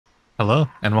Hello,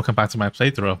 and welcome back to my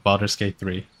playthrough of Baldur's Gate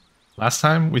 3. Last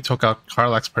time, we took out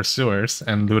Karlach's pursuers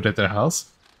and looted their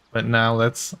house, but now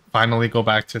let's finally go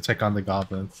back to take on the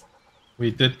goblins.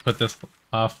 We did put this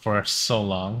off for so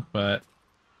long, but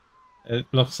it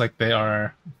looks like they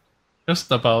are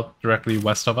just about directly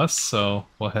west of us, so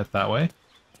we'll head that way.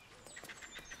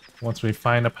 Once we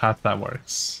find a path that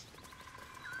works.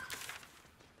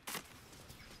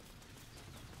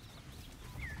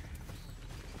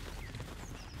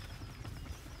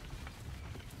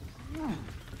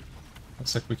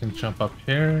 Looks like we can jump up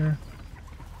here.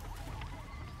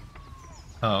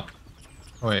 Oh.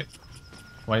 Wait.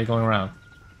 Why are you going around?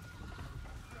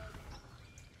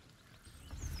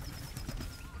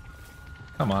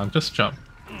 Come on, just jump.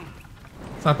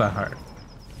 It's not that hard.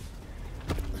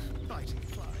 Fighting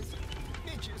flies.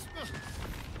 Midges.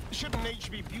 Shouldn't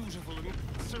nature be beautiful and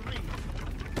serene?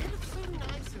 It looks so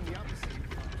nice in the upper city.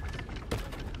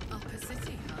 Upper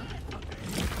city, huh?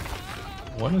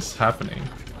 What is happening?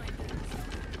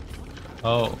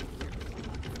 Oh.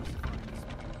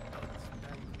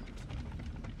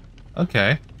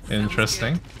 Okay,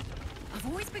 interesting. I've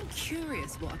always been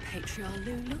curious what a patriarch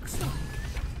looks like.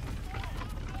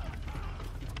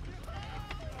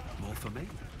 More for me.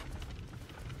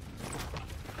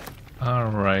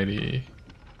 Alrighty.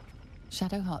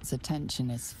 Shadowheart's attention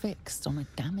is fixed on a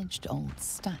damaged old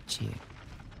statue.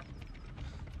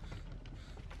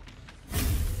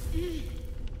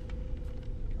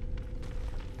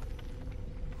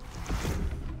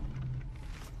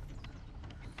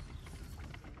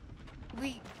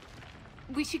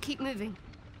 We should keep moving.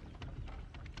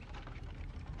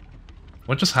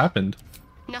 What just happened?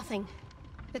 Nothing.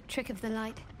 The trick of the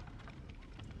light.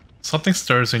 Something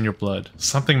stirs in your blood.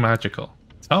 Something magical.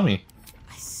 Tell me.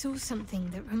 I saw something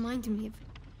that reminded me of...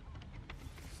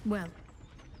 Well,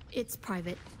 it's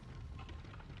private.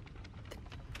 But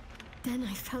then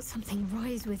I felt something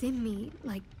rise within me,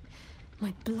 like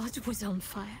my blood was on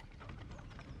fire.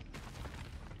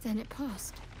 Then it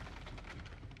passed.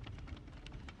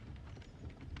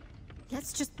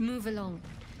 Let's just move along.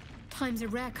 Time's a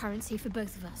rare currency for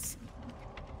both of us.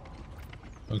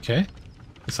 Okay.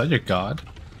 Is that your god?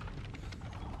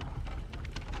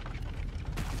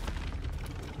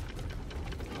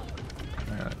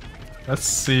 Alright. Let's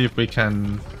see if we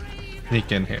can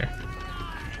sneak in here.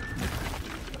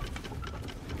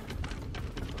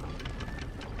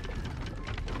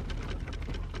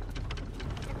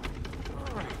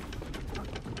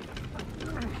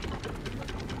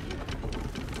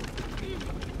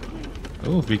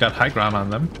 Ooh, we got high ground on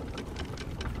them.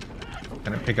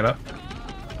 Can I pick it up?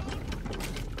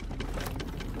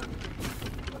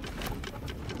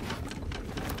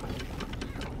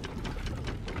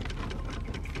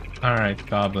 Alright,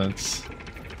 goblins.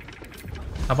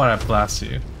 How about I blast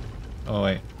you? Oh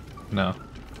wait, no.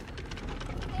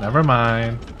 Never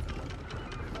mind.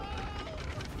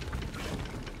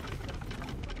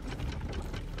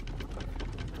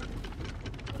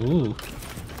 Ooh,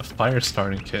 a fire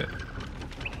starting kit.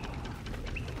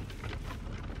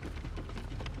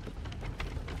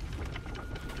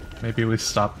 Maybe we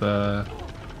stop the...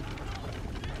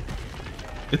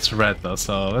 It's red though,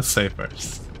 so let's save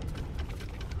first.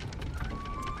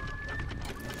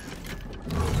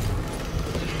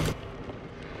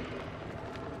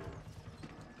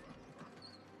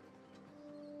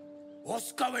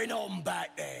 What's going on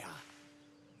back there?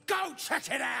 Go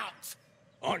check it out!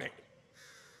 On it.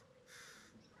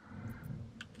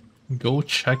 Go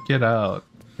check it out,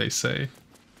 they say.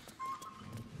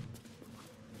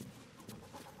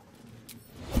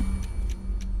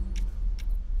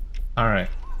 Alright,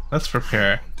 let's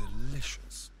prepare.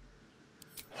 Delicious.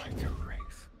 Like a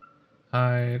wraith.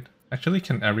 Hide. Actually,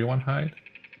 can everyone hide?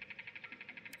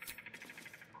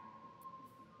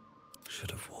 Should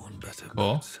have worn better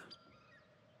Cool. boots.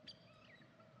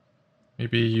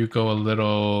 Maybe you go a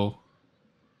little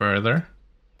further.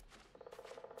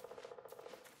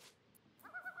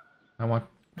 I want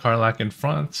Karlach in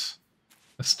front.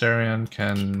 Asterion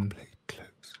can Play close.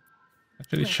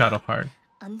 actually Shadowheart.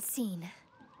 Unseen.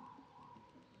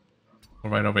 Go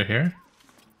right over here.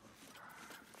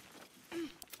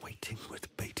 Waiting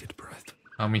with bated breath.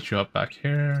 I'll meet you up back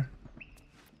here.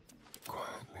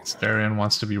 Quietly. Asterion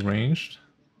wants to be ranged.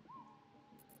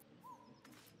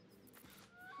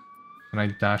 Can I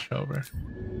dash over?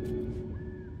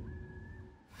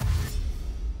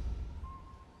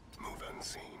 Move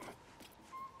unseen.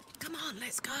 Come on,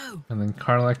 let's go. And then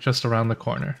Karlach just around the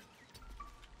corner.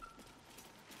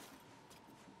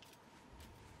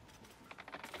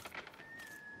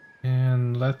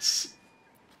 And let's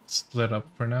split up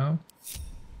for now.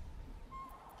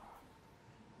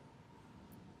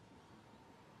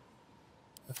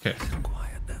 Okay.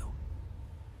 Quiet now.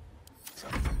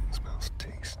 Something smells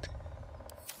tasty.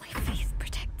 My faith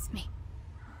protects me.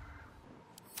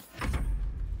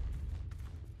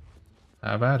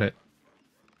 How about it?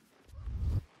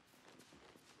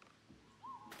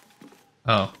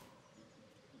 Oh.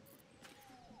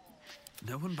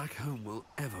 No one back home will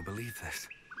ever believe this.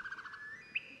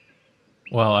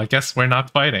 Well, I guess we're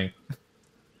not fighting.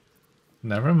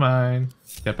 Never mind.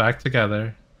 Get back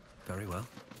together. Very well.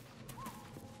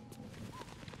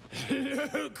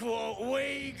 Look what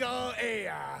we got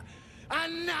here.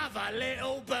 Another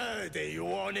little birdie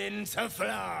wanting to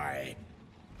fly.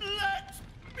 Let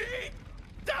me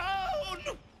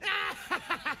down.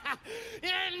 You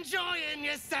enjoying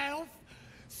yourself?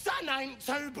 Sun ain't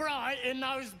too bright in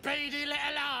those beady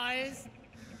little eyes.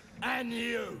 And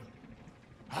you.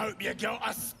 Hope you got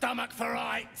a stomach for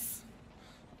rights.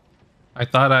 I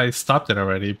thought I stopped it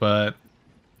already, but...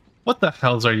 What the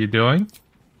hells are you doing?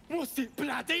 What's it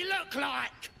bloody look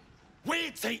like?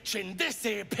 We're teaching this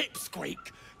here pipsqueak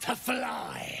to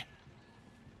fly.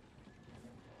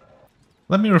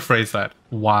 Let me rephrase that.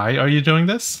 Why are you doing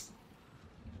this?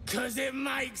 'Cause it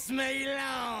makes me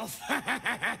laugh.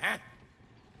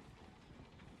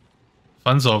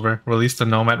 Fun's over. Release the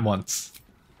gnome at once.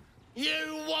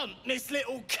 You want this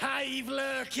little cave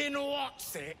lurking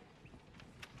what's it?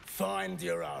 Find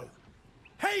your own.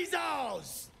 He's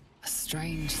ours! A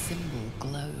strange symbol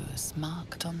glows,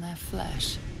 marked on their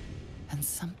flesh, and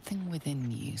something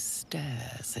within you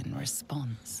stirs in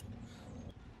response.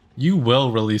 You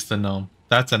will release the gnome.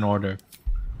 That's an order.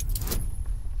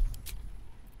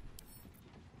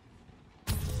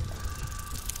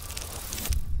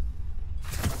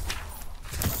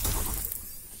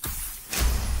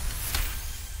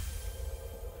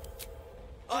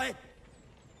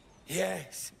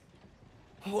 Yes.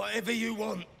 Whatever you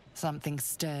want. Something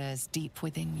stirs deep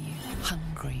within you,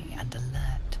 hungry and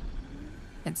alert.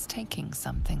 It's taking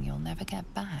something you'll never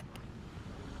get back.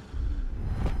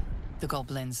 The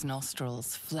goblin's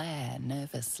nostrils flare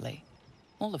nervously.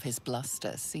 All of his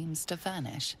bluster seems to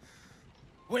vanish.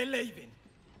 We're leaving.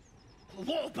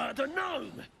 What about the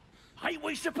gnome? Ain't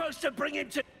we supposed to bring him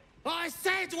to... I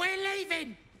said we're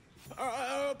leaving!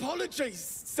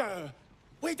 Apologies, sir.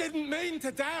 We didn't mean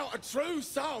to doubt a true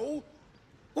soul.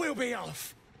 We'll be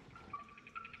off.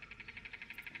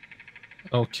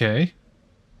 Okay.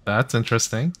 That's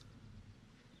interesting.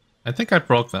 I think I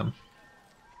broke them.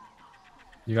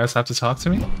 You guys have to talk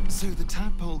to me? So the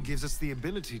tadpole gives us the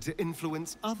ability to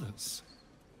influence others.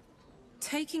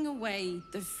 Taking away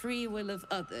the free will of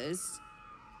others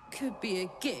could be a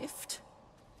gift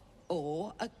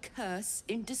or a curse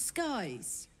in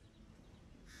disguise.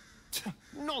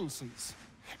 Nonsense.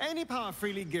 Any power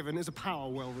freely given is a power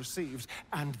well received,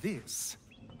 and this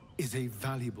is a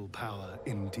valuable power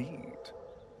indeed.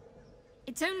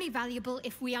 It's only valuable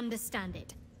if we understand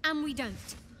it, and we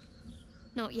don't.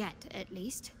 Not yet, at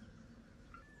least.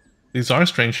 These are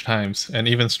strange times, and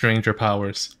even stranger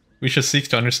powers. We should seek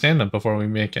to understand them before we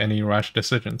make any rash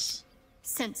decisions.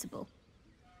 Sensible.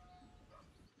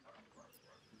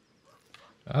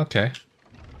 Okay.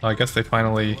 Well, I guess they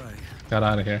finally got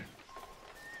out of here.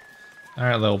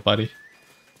 Alright, little buddy.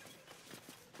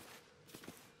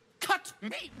 Cut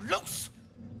me loose!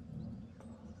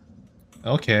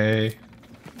 Okay.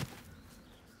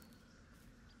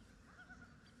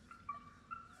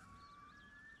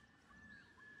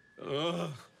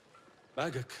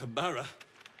 Bagacabara.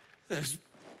 Those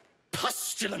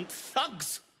pustulant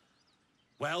thugs.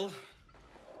 Well,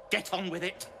 get on with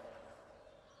it.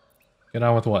 Get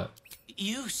on with what?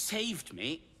 You saved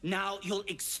me, now you'll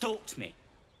extort me.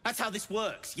 That's how this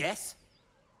works, yes?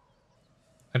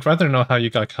 I'd rather know how you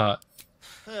got caught.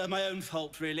 My own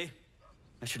fault, really.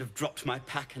 I should have dropped my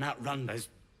pack and outrun those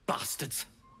bastards.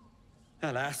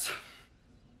 Alas.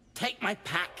 Take my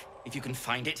pack, if you can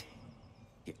find it.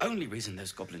 The only reason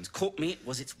those goblins caught me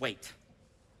was its weight.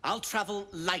 I'll travel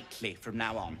lightly from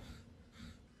now on.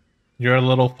 You're a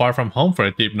little far from home for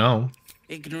a deep gnome.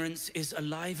 Ignorance is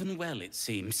alive and well, it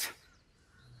seems.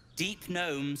 Deep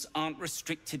gnomes aren't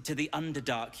restricted to the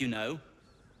Underdark, you know.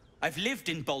 I've lived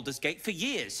in Baldur's Gate for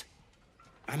years.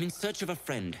 I'm in search of a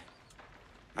friend.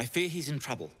 I fear he's in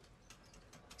trouble.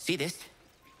 See this?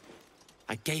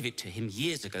 I gave it to him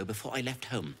years ago before I left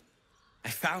home. I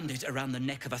found it around the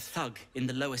neck of a thug in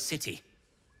the lower city.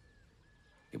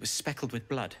 It was speckled with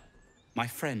blood. My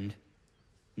friend,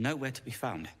 nowhere to be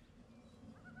found.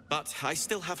 But I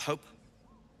still have hope.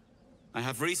 I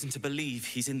have reason to believe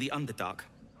he's in the Underdark.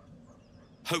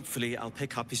 Hopefully, I'll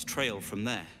pick up his trail from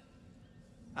there.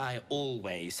 I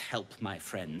always help my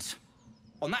friends.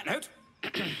 On that note,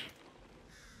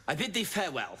 I bid thee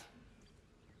farewell.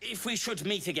 if we should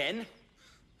meet again,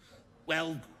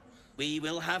 well, we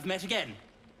will have met again.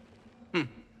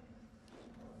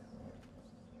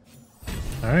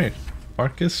 Alright,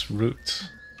 Barkus Root.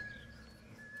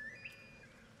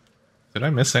 Did I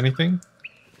miss anything?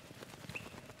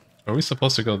 Are we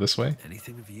supposed to go this way?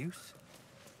 Anything of use?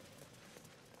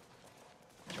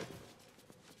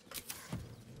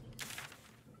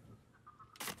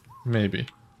 Maybe.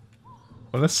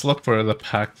 Well, let's look for the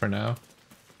pack for now.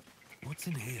 What's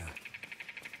in here?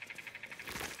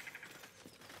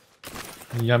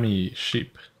 Yummy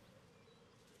sheep.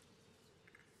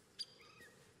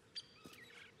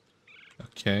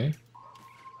 Okay.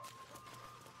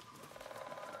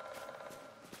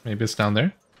 Maybe it's down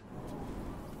there?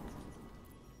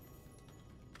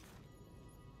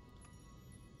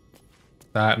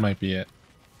 That might be it.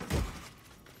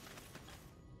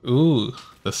 Ooh,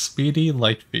 the Speedy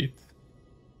Light Feet.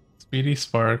 Speedy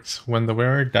sparks. When the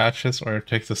wearer dashes or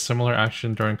takes a similar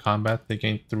action during combat, they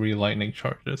gain 3 lightning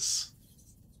charges.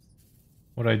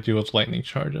 What do I do with lightning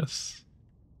charges?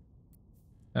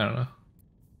 I don't know.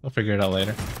 We'll figure it out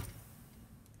later.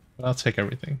 But I'll take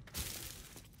everything.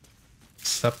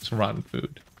 Except rotten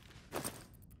food.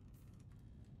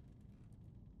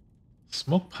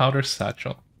 Smoke powder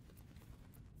satchel.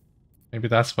 Maybe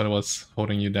that's what was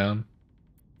holding you down.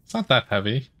 It's not that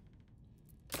heavy.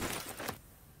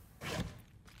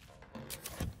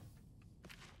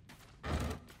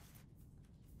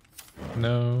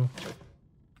 No.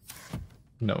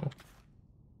 No.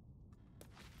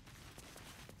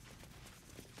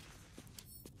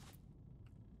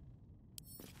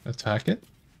 Attack it?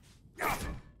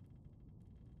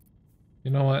 You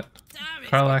know what?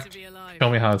 Karlach, show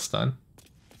me how it's done.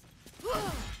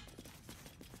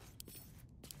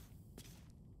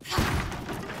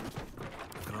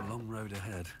 I've got a long road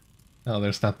ahead. Oh,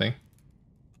 there's nothing.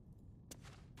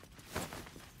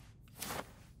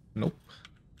 Nope.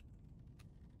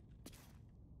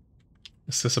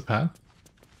 Is this a path?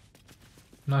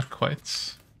 Not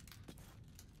quite.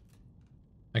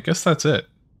 I guess that's it.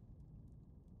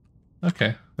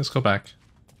 Okay, let's go back.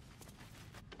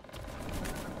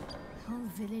 The whole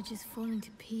village is falling to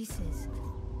pieces.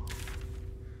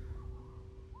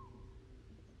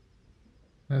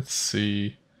 Let's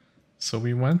see. So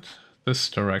we went this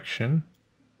direction.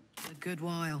 A good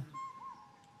while.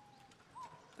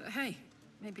 But hey,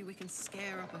 maybe we can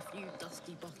scare up a few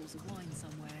dusty bottles of wine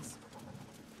somewheres.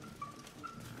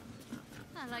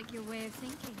 I like your way of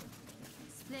thinking.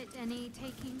 Split any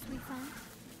takings we found?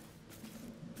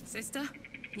 Sister,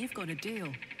 you've got a deal.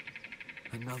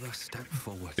 Another step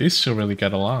forward. These two really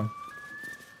get along.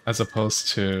 As opposed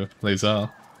to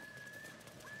Lae'zel.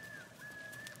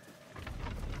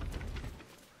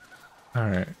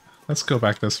 Alright, let's go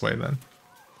back this way then.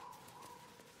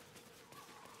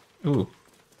 Ooh.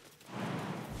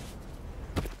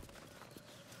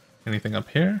 Anything up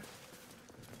here?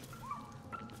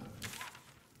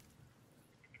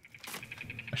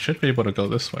 I should be able to go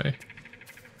this way.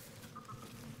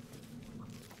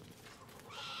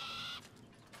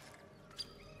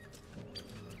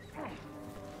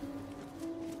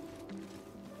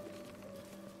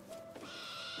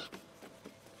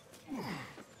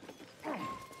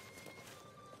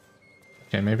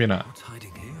 Okay, maybe not. What's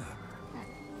hiding here?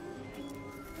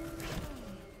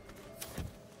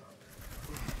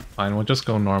 Fine, we'll just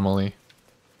go normally.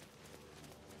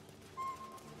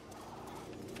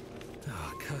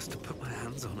 Ah, cursed to put my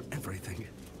hands on everything.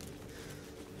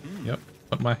 Yep,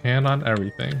 put my hand on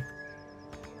everything.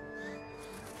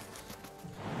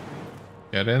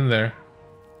 Get in there.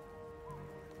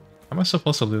 How am I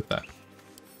supposed to loot that?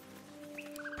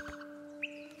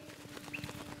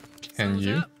 Can Thumbs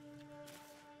you? up.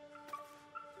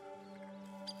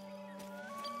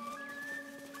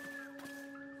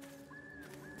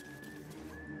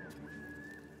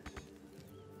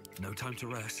 No time to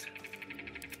rest.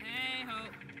 Hey ho.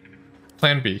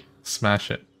 Plan B. Smash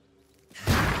it.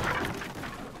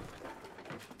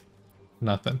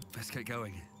 Nothing. Let's get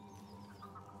going.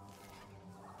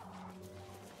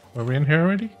 Were we in here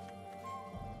already?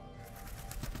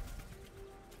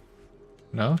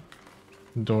 No?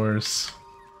 Doors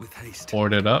With haste.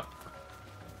 boarded up.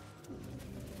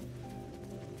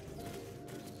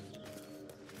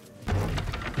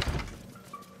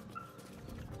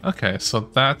 Okay, so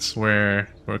that's where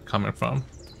we're coming from.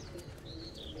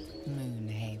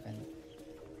 Moonhaven.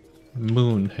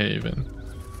 Moonhaven.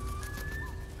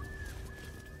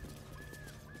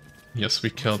 Yes, we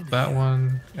killed that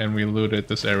one, and we looted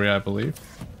this area, I believe.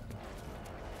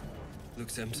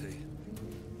 Looks empty.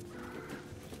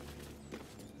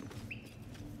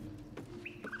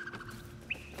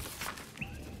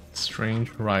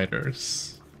 Strange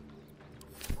riders.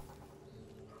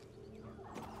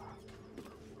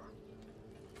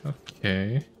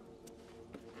 Okay.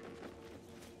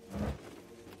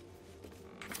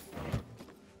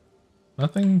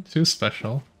 Nothing too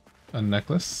special. A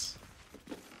necklace.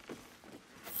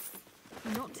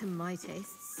 Not to my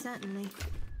taste, certainly.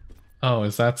 Oh,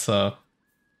 is that so?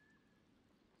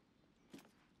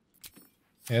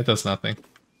 Yeah, it does nothing.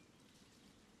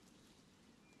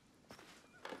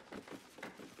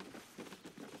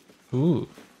 Ooh.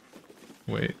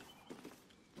 Wait.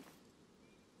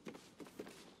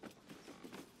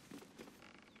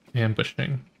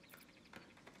 Ambushing.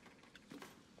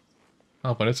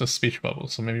 Oh, but it's a speech bubble,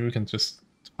 so maybe we can just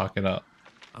talk it out.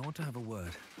 I want to have a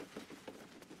word.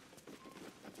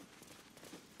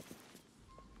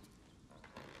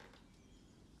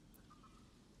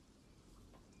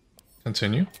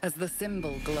 Continue. As the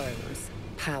symbol glows,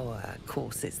 power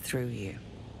courses through you.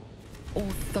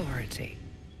 Authority.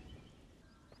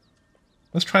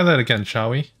 Let's try that again, shall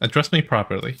we? Address me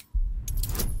properly.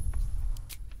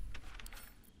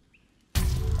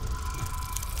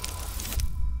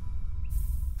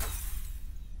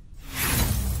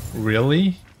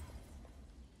 Really?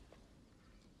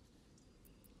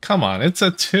 Come on, it's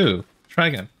a 2. Try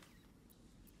again.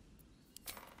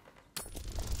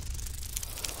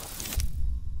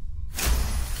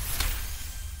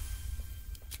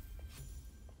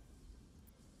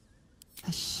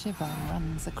 A shiver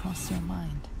runs across your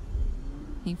mind.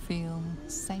 You feel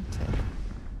sated.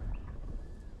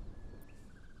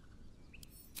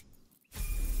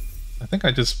 I think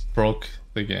I just broke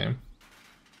the game.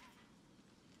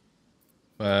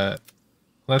 But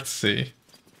let's see.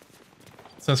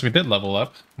 Since we did level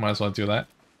up, might as well do that.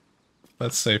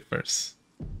 Let's save first.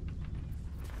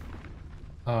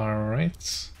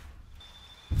 Alright.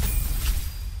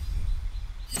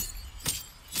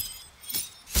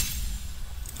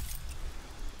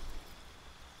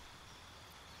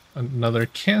 Another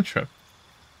cantrip.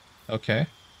 Okay.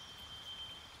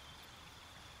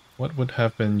 What would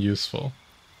have been useful?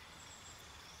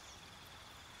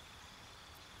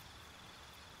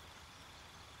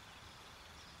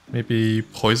 Maybe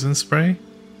poison spray?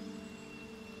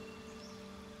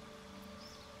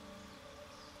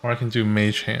 Or I can do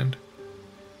mage hand.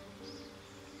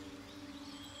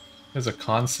 There's a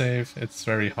con save, it's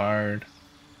very hard.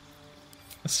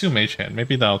 Let's do mage hand,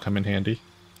 maybe that'll come in handy.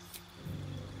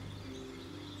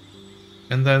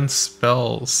 And then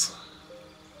spells.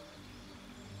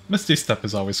 Misty Step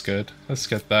is always good. Let's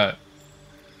get that.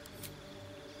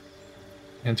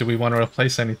 And do we want to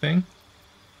replace anything?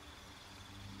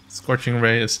 Scorching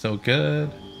Ray is still good.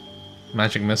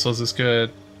 Magic Missiles is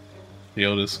good.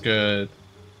 Shield is good.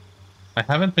 I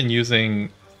haven't been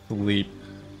using Leap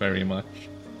very much.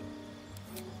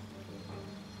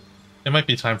 It might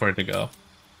be time for it to go.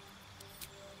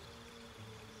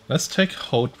 Let's take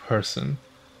Hold Person.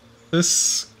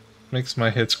 This makes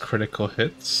my hits critical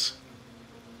hits.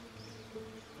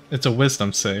 It's a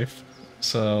wisdom save,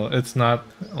 so it's not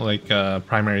like a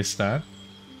primary stat.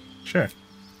 Sure.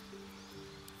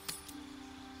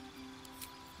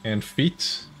 And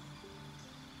feet.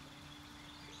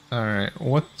 Alright,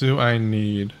 what do I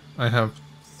need? I have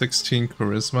 16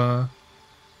 charisma.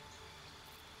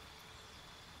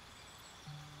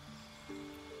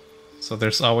 So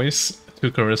there's always 2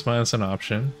 charisma as an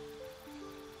option.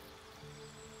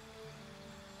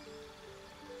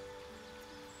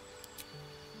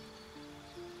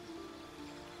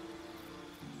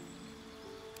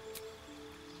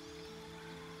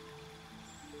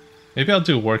 Maybe I'll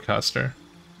do Warcaster.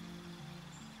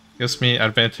 Gives me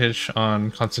advantage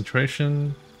on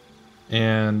concentration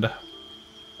and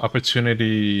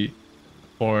opportunity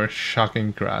for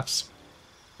Shocking Grasp.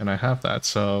 And I have that,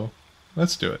 so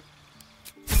let's do it.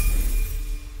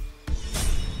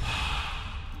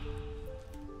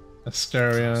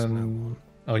 Asterion.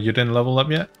 Oh, you didn't level up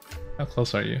yet? How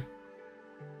close are you?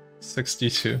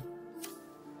 62.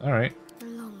 Alright. A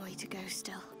long way to go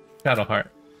still. Shadowheart.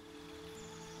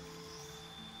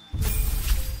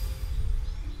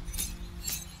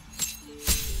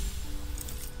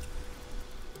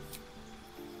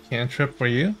 Cantrip for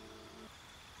you?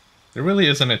 There really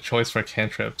isn't a choice for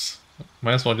cantrips.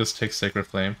 Might as well just take Sacred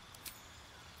Flame.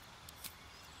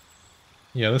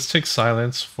 Yeah, let's take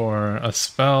Silence for a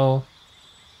spell.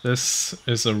 This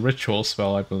is a ritual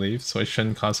spell, I believe, so it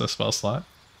shouldn't cost a spell slot.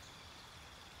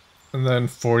 And then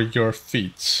for your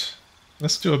feat,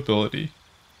 let's do ability.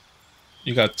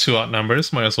 You got 2 odd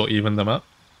numbers, might as well even them up.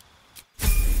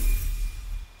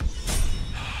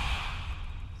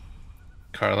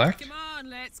 Karlach. Come on,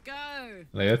 let's go.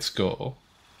 Let's go.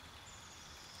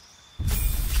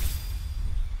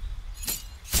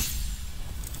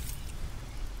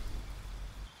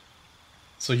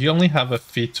 So you only have a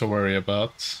feat to worry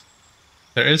about.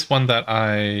 There is one that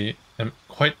I am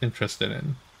quite interested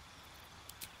in.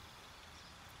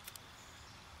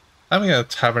 Having a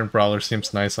tavern brawler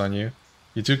seems nice on you.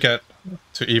 You do get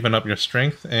to even up your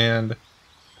strength, and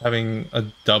having a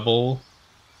double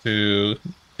to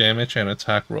damage and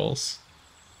attack rolls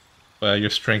by your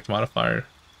strength modifier.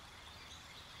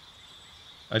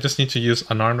 I just need to use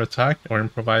unarmed attack or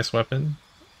improvised weapon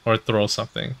or throw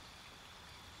something.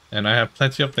 And I have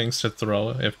plenty of things to throw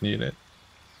if needed.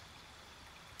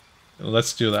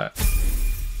 Let's do that.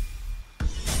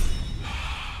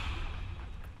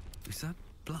 Is that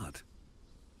blood?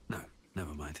 No,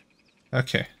 never mind.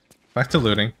 Okay, back to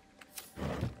looting.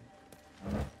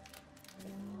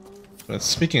 But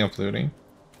speaking of looting,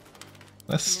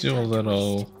 let's do a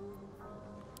little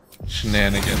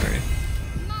shenaniganry.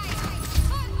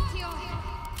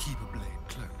 Keep a blade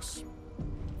close.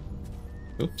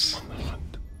 Oops.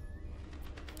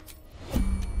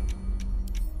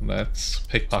 Let's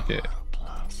pickpocket.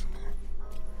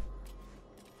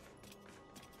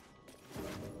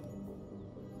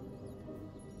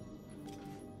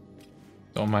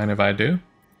 Don't mind if I do.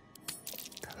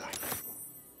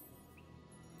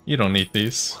 You don't need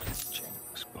these.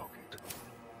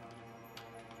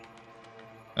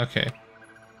 Okay.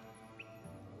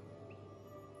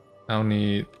 I'll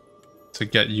need to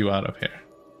get you out of here.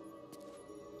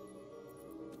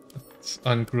 Let's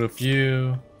ungroup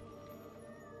you.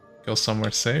 Go somewhere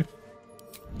safe.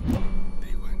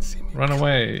 Run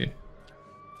away.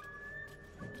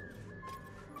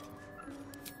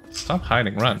 Stop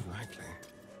hiding, run.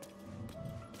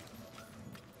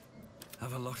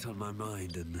 Have a lot on my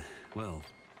mind and, well,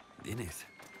 in it.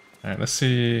 Alright, let's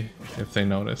see if they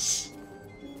notice.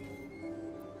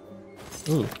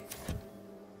 Ooh.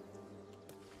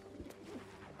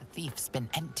 A thief's been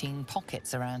emptying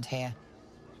pockets around here.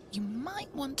 You might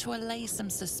want to allay some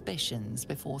suspicions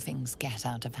before things get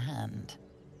out of hand.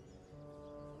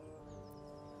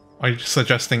 Are you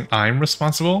suggesting I'm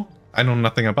responsible? I know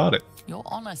nothing about it. Your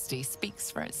honesty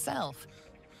speaks for itself.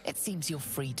 It seems you're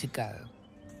free to go.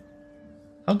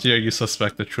 How dare you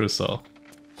suspect the true soul?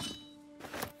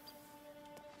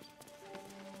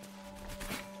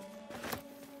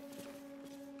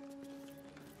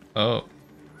 Oh.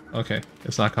 Okay,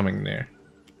 it's not coming near.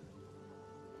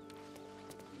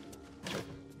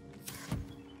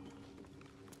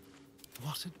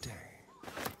 What a day.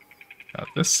 God,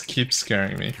 this keeps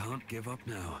scaring me. Can't give up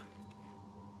now.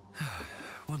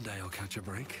 One day I'll catch a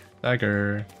break.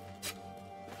 Dagger.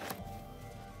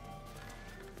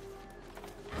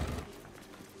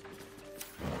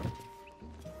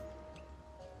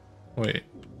 Wait.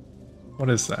 What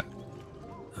is that?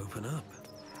 Open up.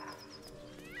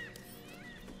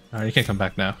 Alright, you can come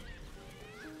back now.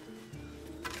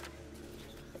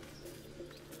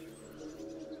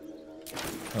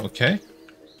 Okay.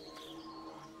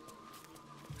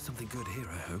 Something good here,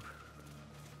 I hope.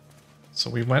 So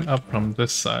we went up from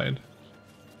this side.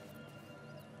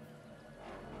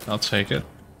 I'll take it.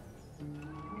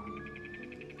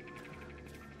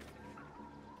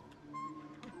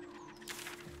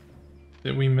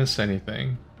 Did we miss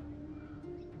anything?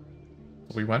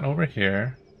 We went over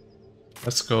here.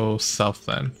 Let's go south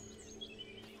then.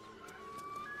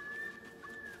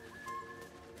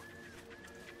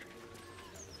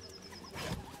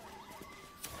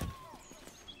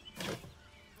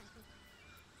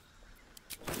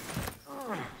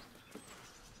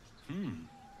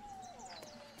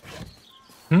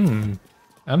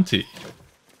 Empty.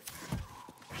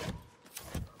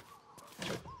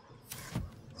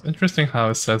 It's interesting how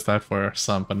it says that for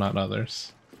some, but not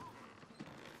others.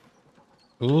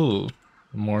 Ooh,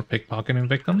 more pickpocketing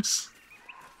victims?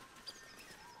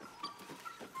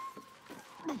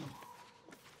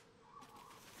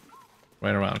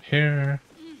 Right around here.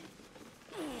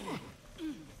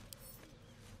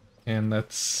 And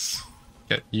let's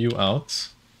get you out.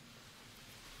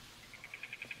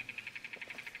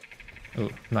 Oh,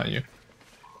 not you.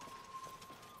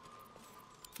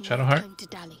 Shadowheart. Time to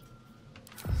dally.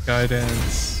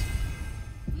 Guidance.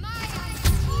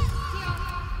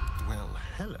 Well,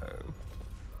 hello.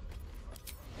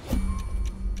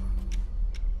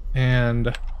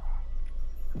 And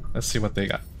let's see what they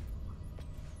got.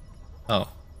 Oh.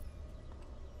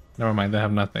 Never mind, they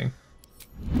have nothing.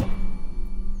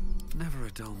 Never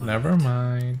a dull moment. Never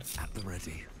mind. At the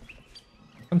ready.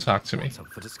 Come talk to me. What's up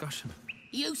for discussion?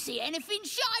 You see anything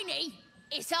shiny?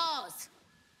 It's ours.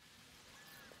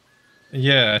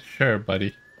 Yeah, sure,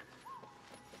 buddy.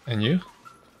 And you?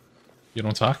 You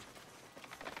don't talk?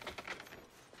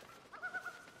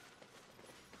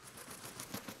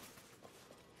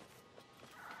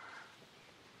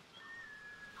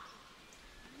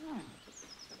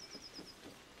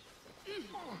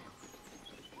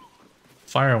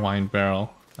 Fire wine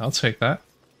barrel. I'll take that.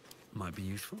 Might be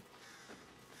useful.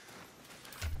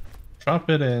 Drop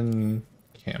it in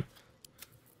camp.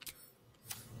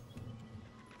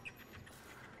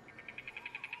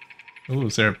 Ooh,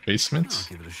 is there a basement?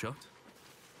 I'll give it a shot.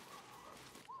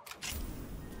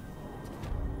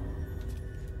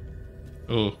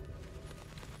 Ooh,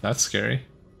 that's scary.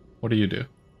 What do you do?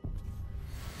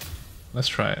 Let's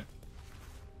try it.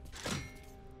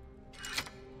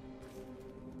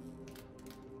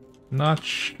 Not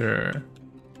sure.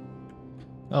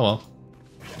 Oh well.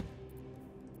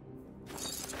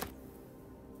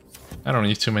 I don't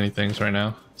need too many things right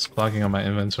now. It's clogging on my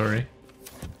inventory.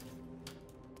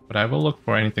 But I will look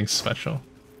for anything special.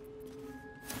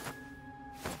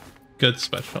 Good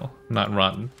special, not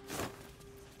rotten.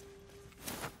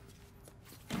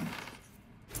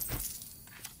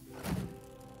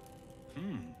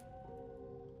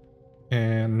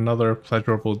 And another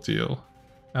pleasurable deal.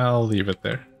 I'll leave it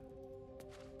there.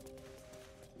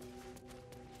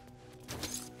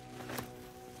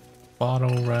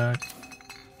 Bottle rack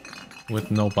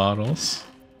with no bottles.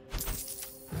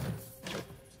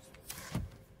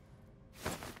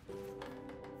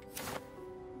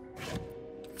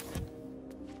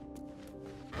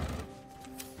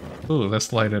 Ooh,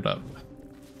 let's light it up.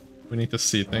 We need to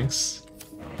see things.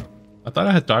 I thought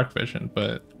I had dark vision,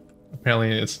 but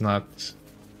apparently it's not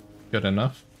good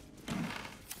enough.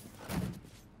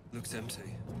 Looks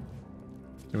empty.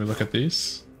 Can we look at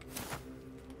these?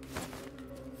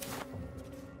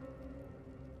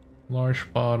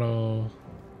 Large bottle.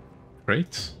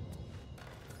 Great.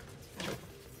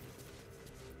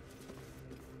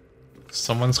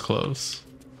 Someone's clothes.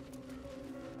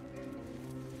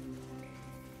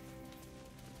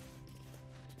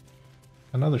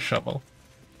 Another shovel.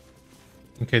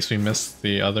 In case we missed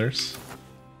the others.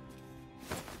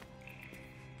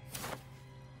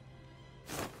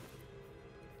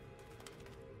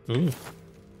 Ooh,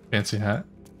 fancy hat.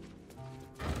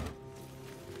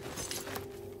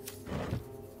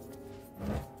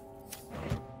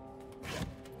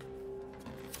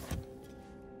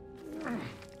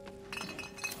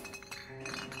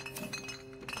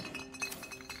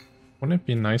 Wouldn't it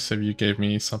be nice if you gave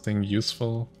me something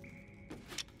useful?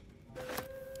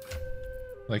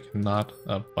 Like not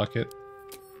a bucket.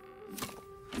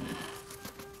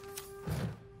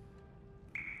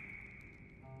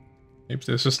 Maybe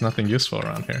there's just nothing useful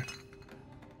around here.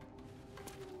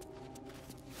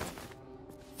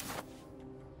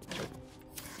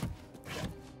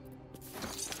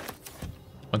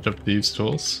 Bunch of thieves'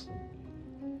 tools.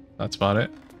 That's about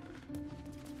it.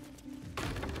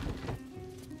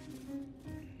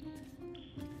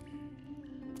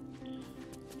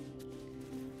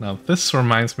 Now this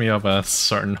reminds me of a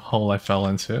certain hole I fell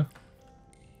into.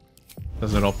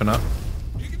 Does it open up?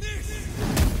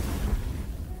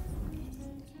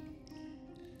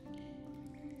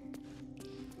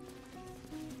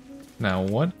 Now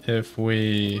what if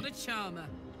we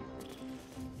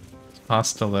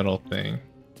toss the little thing?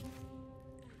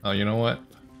 Oh, you know what?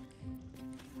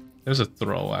 There's a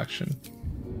throw action.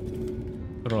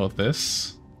 Throw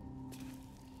this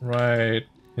right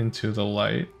into the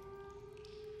light.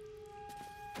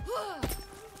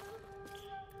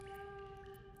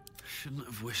 Shouldn't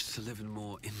have wished to live in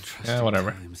more interesting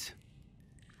times.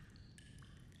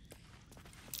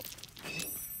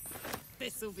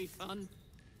 This'll be fun.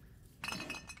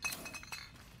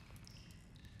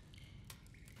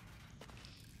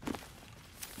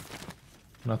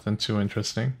 Nothing too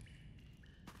interesting.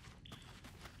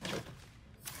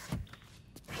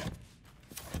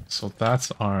 So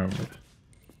that's armed.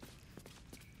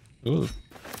 Ooh.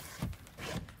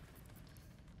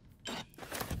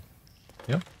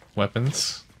 Yep,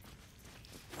 weapons.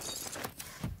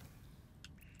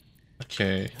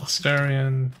 Okay,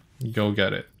 Astarion, go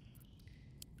get it.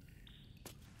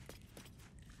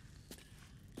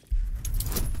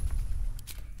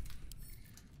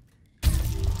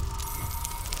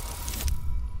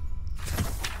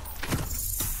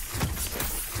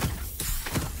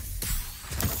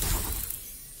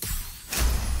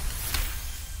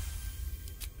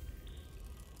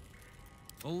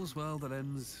 All's well that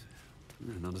ends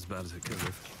not as bad as it could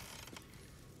have.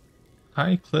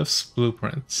 High Cliffs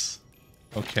blueprints.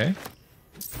 Okay.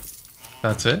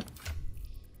 That's it?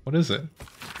 What is it?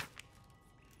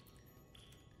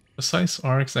 Precise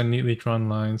arcs and neatly drawn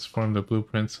lines form the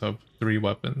blueprints of 3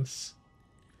 weapons.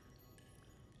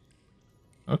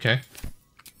 Okay.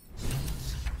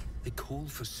 They call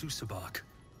for Susabark.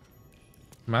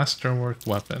 Masterwork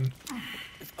weapon.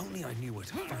 If only I knew where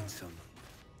to find some.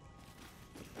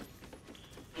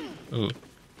 Ooh.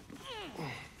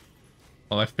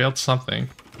 Well, I failed something.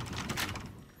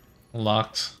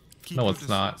 Locked. Keep No, your it's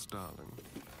not. distance,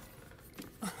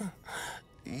 darling.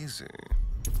 Easy.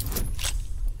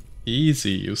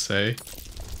 Easy, you say?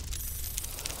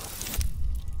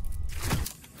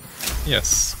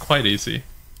 Yes, quite easy.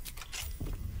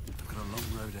 I've got a long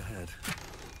road ahead.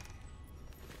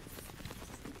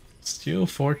 Steel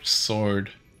forged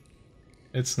sword.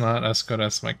 It's not as good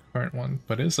as my current one,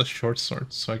 but it is a short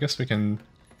sword, so I guess we can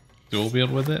dual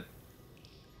wield with it.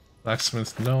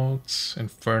 Blacksmith notes,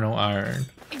 Inferno iron.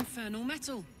 Infernal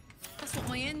metal. That's what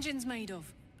my engine's made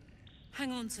of.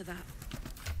 Hang on to that.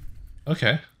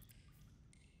 Okay.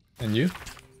 And you?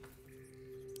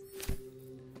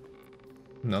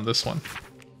 No, this one.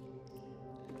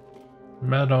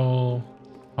 Metal,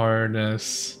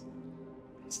 harness,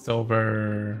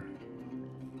 silver.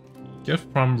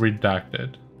 Gift from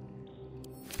Redacted.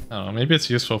 I don't know, maybe it's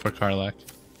useful for Karlach.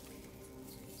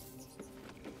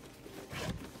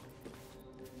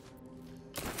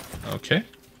 Okay.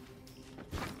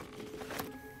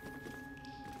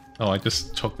 Oh, I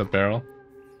just took the barrel.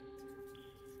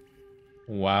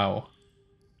 Wow.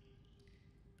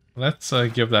 Let's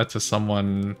give that to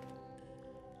someone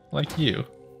like you.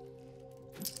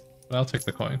 But I'll take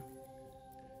the coin.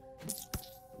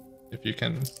 If you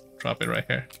can drop it right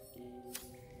here.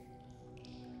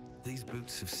 These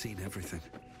boots have seen everything.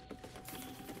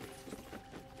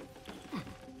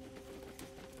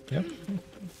 Yep.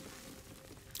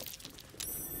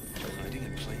 Hiding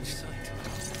in plain sight.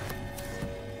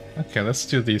 Okay, let's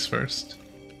do these first.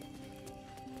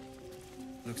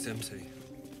 Looks empty.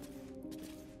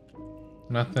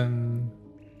 Nothing.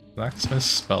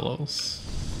 Blacksmith's bellows.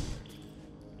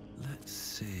 Let's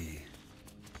see.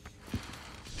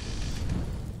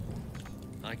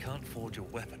 I can't forge a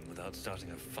weapon without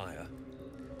starting a fire.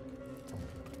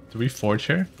 Do we forge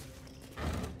here?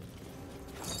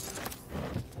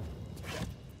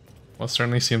 Well,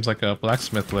 certainly seems like a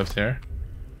blacksmith lived here.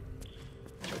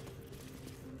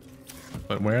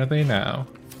 But where are they now?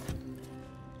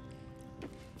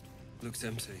 Looks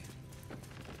empty.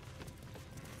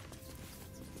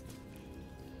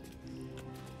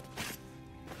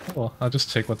 Oh, well, I'll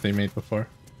just take what they made before.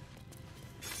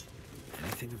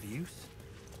 Anything of use?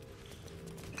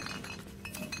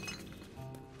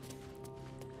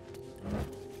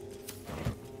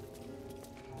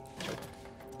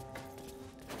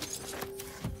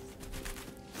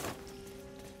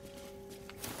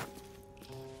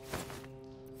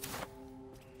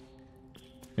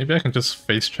 Maybe I can just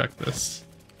face check this.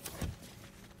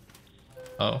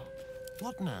 Oh,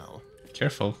 What now?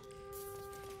 careful.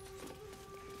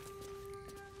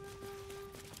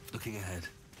 Looking ahead.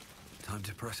 Time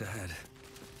to press ahead.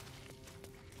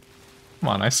 Come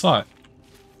on, I saw it.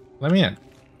 Let me in.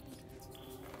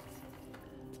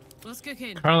 What's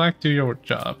cooking? Karlach, do your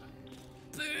job.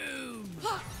 Boom!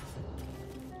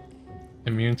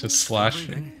 Immune to slashing.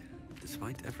 Breathing,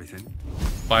 despite everything.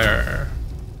 Fire.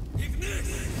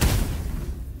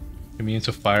 Immune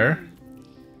to fire.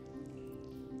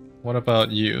 What about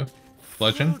you?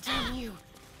 Bludgeon?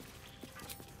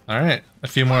 Alright, a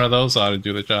few more of those ought to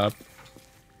do the job.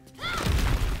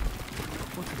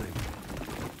 What's the name?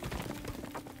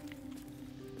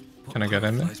 Can I get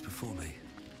in there? Lies before me.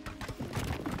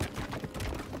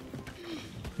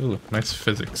 Ooh, nice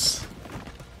physics.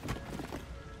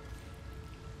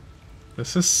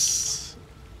 This is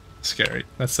scary.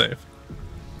 Let's save.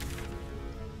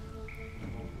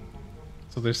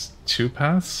 So there's two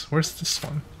paths? Where's this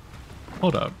one?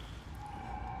 Hold up.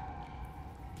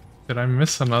 Did I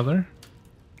miss another?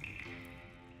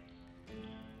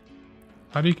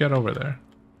 How do you get over there?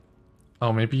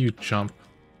 Oh, maybe you jump.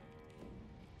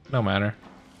 No matter.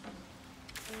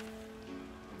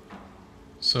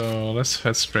 So let's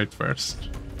head straight first.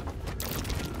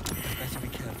 Better be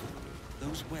careful.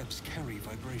 Those webs carry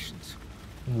vibrations.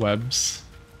 Webs.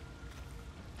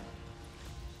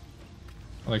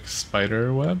 Like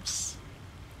spider webs?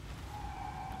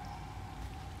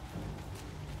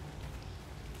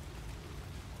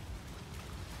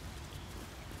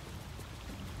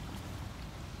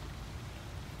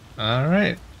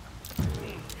 Alright.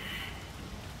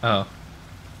 Oh.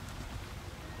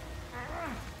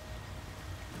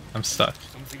 I'm stuck.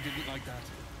 Something didn't like that.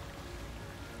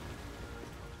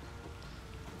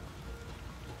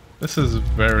 This is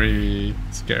very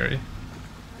scary.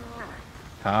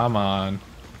 Come on.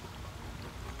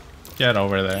 Get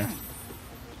over there.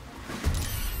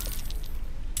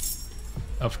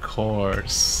 Of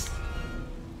course.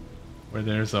 Where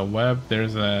there's a web,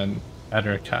 there's an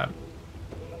adder cap.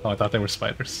 Oh, I thought they were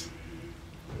spiders.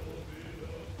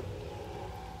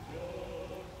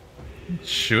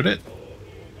 Shoot it.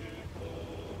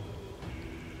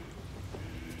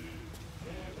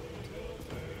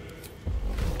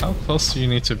 How close do you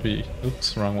need to be?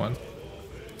 Oops, wrong one.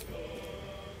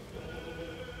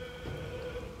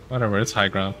 Whatever, it's high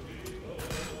ground.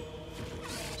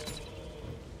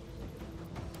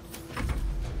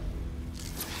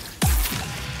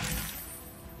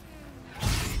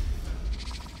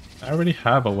 I already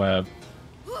have a web.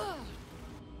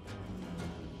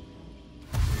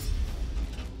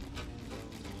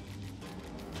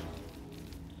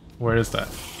 Where is that?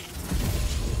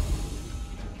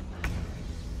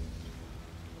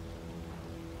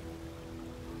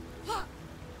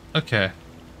 Okay.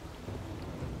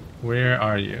 Where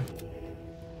are you?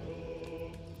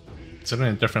 Is it in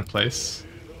a different place?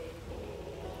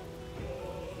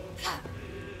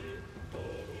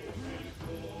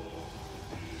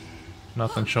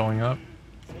 Nothing showing up.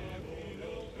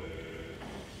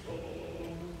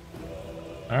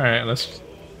 Alright, let's...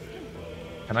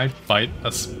 Can I fight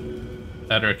a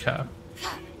spider cap?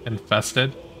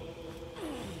 Infested?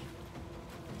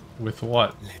 With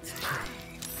what?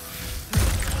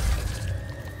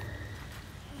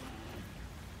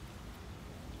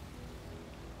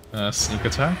 Sneak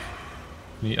attack?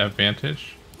 Need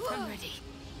advantage? I'm ready.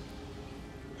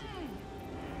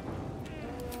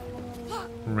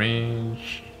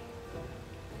 Range...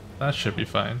 That should be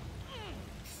fine.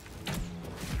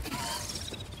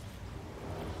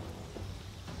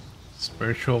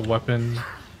 Spiritual weapon...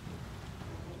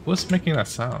 What's making that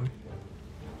sound?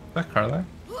 Is that Carla?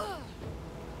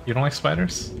 You don't like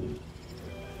spiders?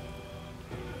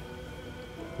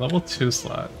 Level 2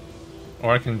 slot.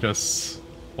 Or I can just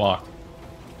walk.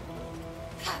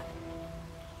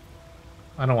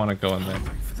 I don't want to go in there.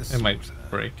 It might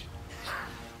break.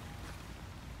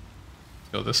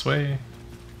 Go this way.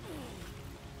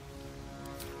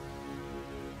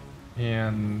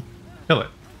 And kill it.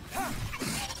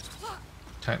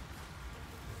 Okay.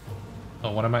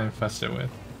 Oh, what am I infested with?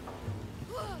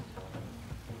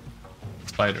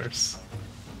 Spiders.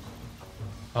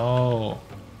 Oh,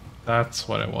 that's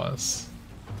what it was.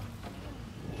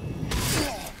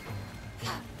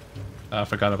 I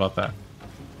forgot about that.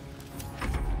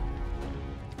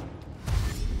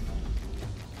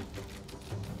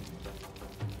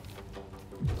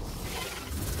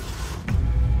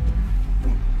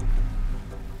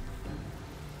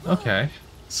 Okay,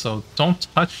 so don't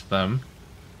touch them,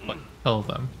 but kill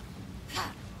them.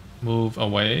 Move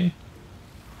away.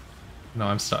 No,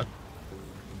 I'm stuck.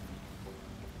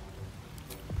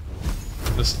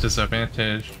 This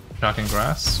disadvantage, shocking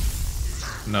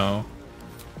grass? No.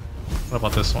 What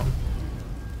about this one?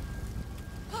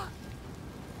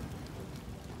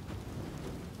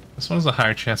 This one has a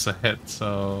higher chance to hit,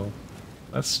 so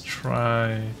let's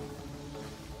try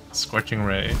Scorching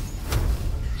Ray.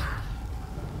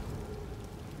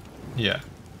 Yeah.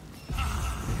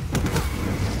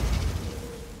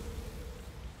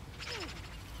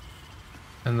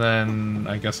 And then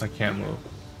I guess I can't move.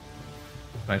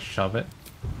 Can I shove it?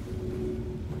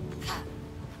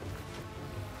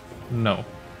 No.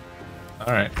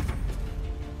 Alright.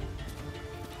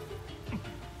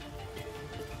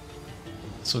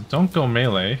 So don't go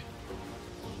melee.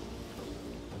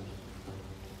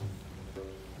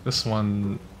 This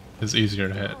one is easier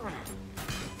to hit.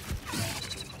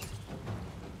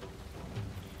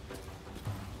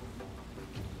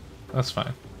 That's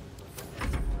fine.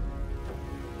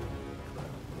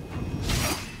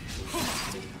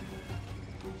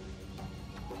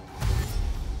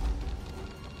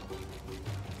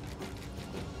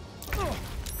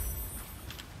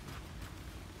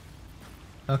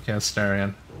 Okay,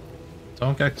 Astarion.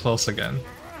 Don't get close again.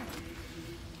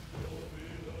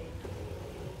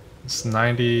 It's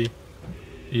 90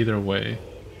 either way.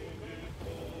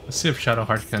 Let's see if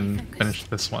Shadowheart can finish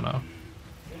this one off.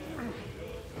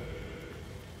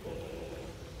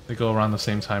 They go around the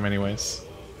same time anyways.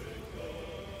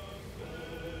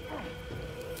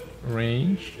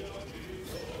 Range.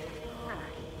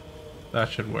 That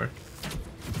should work.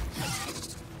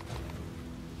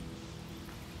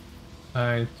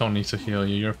 I don't need to heal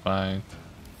you, you're fine.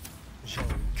 Shall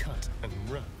we cut and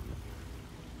run?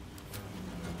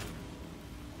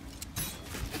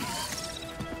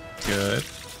 Good.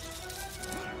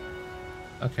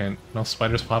 Okay, no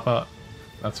spiders pop out.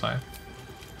 That's fine.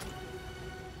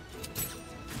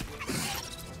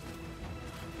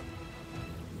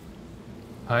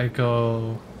 I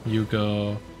go, you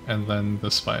go, and then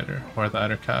the spider, or the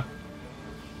adder cap.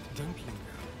 Don't linger.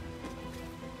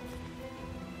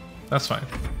 That's fine.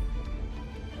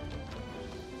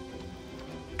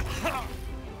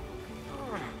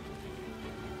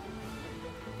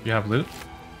 You have loot?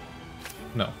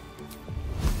 No.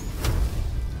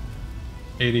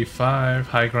 85,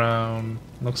 high ground,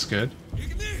 looks good.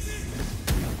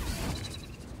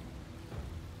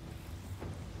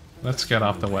 Let's get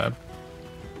off the web.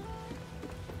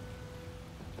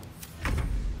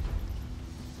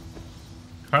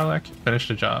 Karlach, finish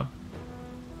the job.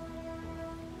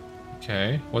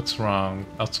 Okay, what's wrong?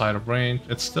 Outside of range,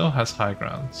 it still has high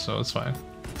ground, so it's fine.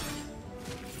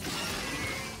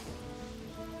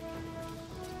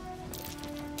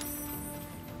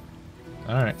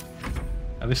 Alright.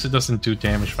 At least it doesn't do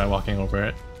damage by walking over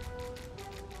it.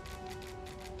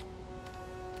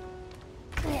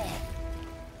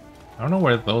 I don't know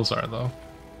where those are though.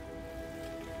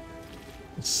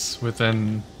 It's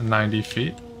within 90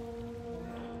 feet.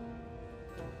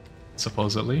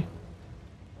 Supposedly.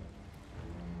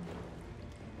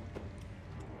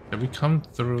 Did we come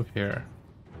through here?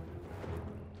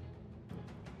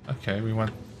 Okay, we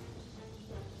went...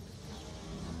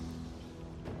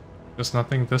 There's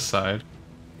nothing this side.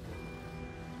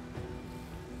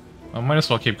 I might as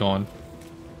well keep going.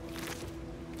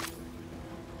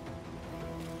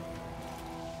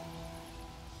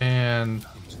 And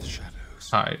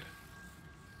hide.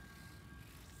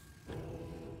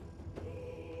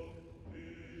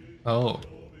 Oh,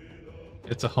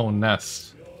 it's a whole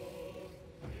nest.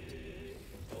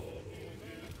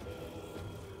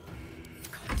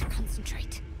 Got to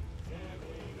concentrate.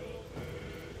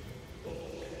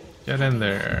 Get in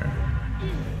there.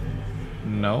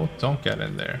 No, don't get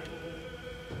in there.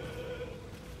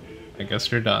 I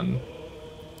guess you're done.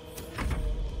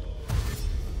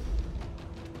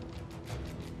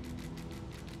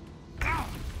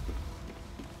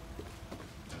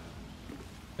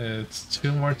 It's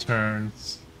 2 more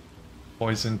turns.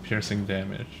 Poison piercing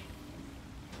damage.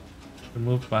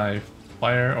 Removed by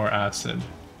fire or acid.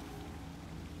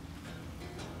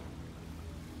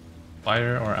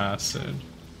 Fire or acid.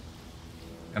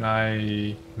 Can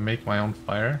I make my own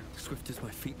fire? Swift as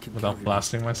my feet can without carry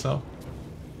blasting myself?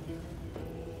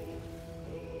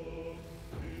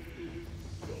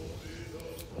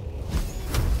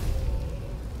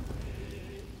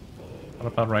 What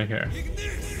about right here?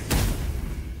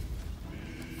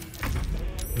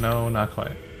 No, not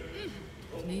quite.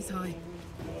 Knees high.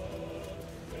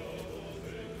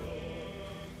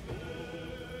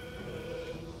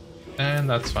 And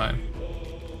that's fine.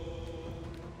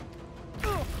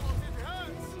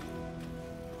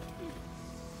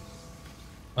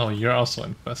 Oh, you're also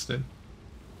infested.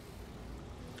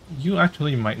 You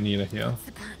actually might need a heal. What's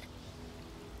the plan?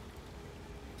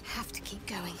 Have to keep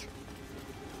going.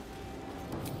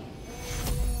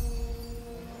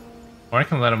 Or I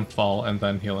can let him fall and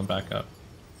then heal him back up.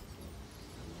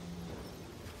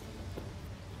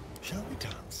 Shall we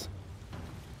dance?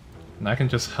 And I can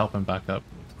just help him back up.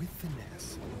 With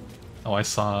finesse. Oh, I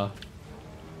saw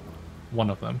one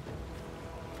of them.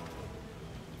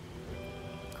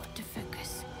 Got to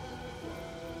focus.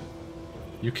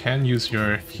 You can use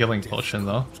your healing potion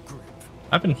though.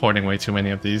 I've been hoarding way too many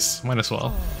of these. Might as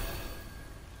well.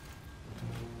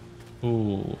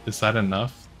 Ooh, is that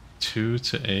enough? 2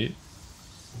 to 8.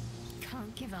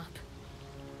 Can't give up.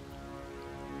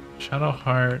 Shadow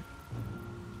Heart.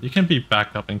 You can be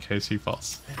back up in case he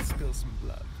falls. Let's spill some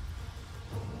blood.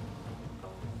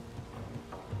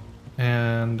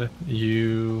 And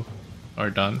you are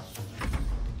done.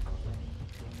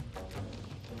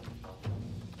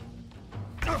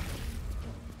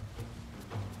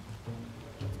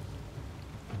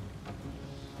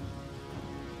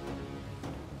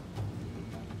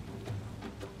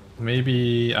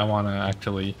 Maybe I want to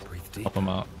actually help him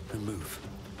out. and move.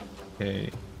 Okay.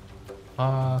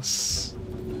 Toss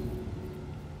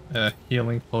a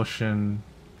healing potion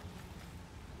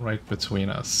right between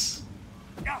us.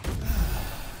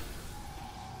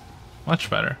 Much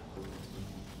better.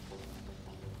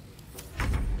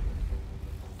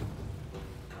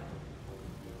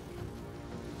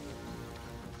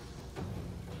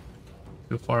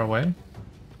 Too far away?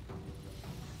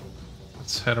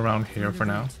 Let's head around here for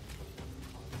now.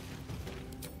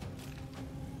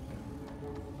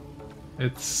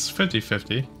 It's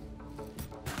 50-50.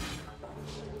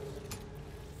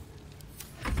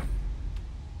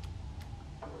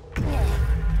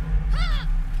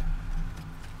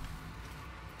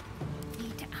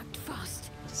 Need to act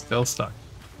fast. Still stuck.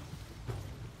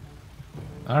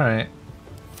 Alright.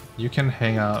 You can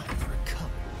hang out.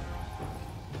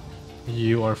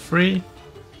 You are free.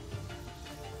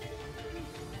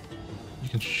 You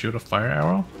can shoot a fire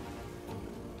arrow.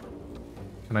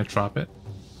 Can I drop it?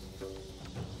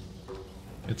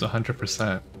 It's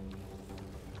 100%.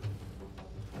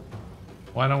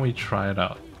 Why don't we try it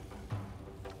out?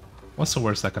 What's the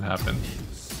worst that could happen?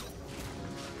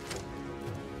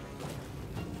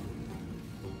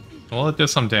 Well, it did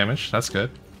some damage. That's good.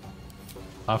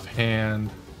 Offhand.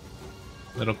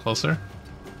 A little closer.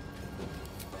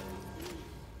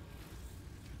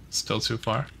 Still too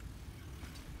far.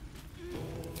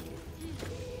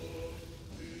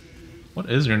 What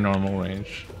is your normal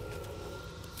range?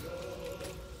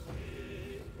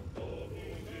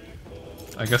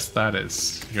 I guess that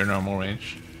is your normal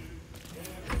range.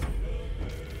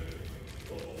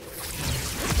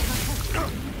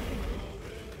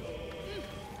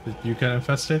 Did you get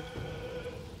infested?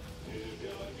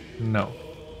 No.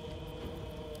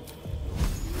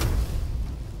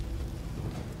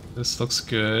 This looks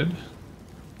good.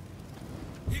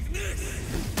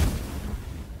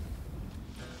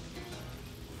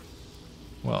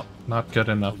 Well, not good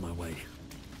enough. On my way.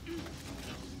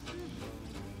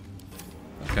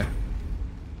 Okay.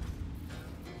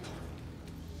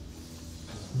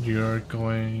 You're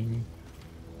going...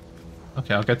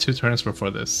 Okay, I'll get 2 turns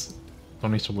before this.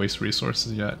 Don't need to waste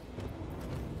resources yet.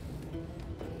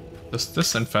 Does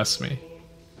this infest me?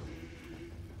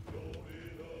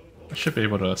 I should be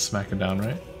able to smack it down,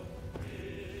 right?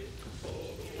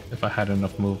 If I had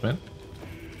enough movement.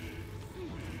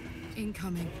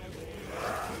 Incoming.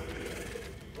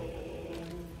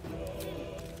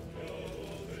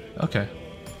 Okay.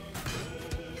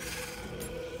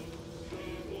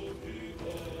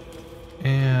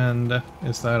 And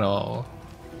is that all?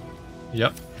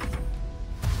 Yep.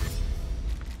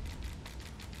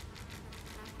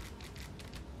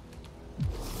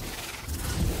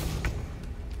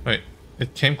 Wait,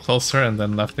 it came closer and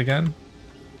then left again?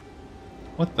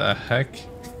 What the heck?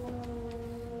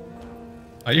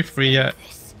 Are you free yet?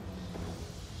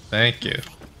 Thank you.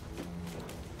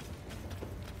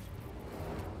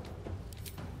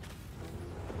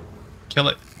 Kill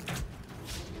it.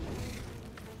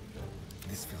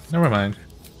 Never mind.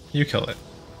 You kill it.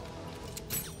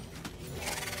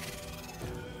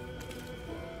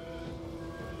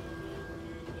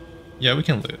 Yeah, we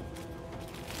can loot.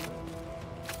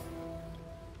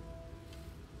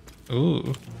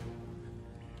 Ooh.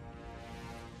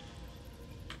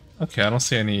 Okay, I don't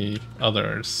see any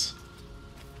others.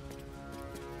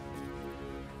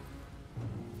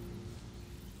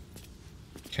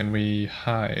 Can we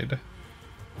hide?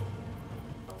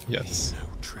 Yes. No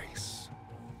trace.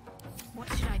 What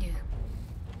should I do?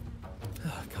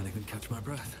 I can't even catch my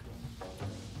breath.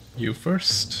 You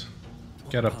first.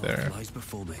 Get up there. Lies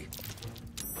before me.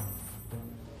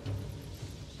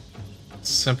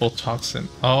 Simple toxin.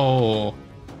 Oh,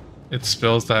 it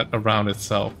spills that around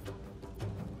itself.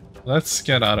 Let's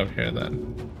get out of here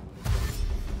then.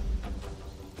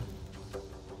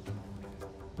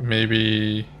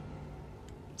 Maybe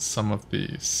some of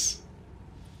these.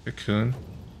 Cocoon.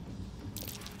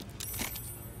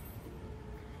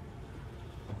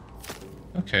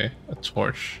 Okay, a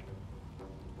torch.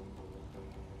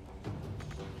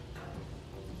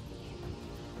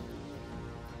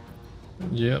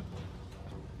 Yep.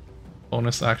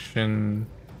 Bonus action,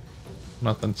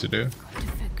 nothing to do. Got to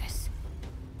focus.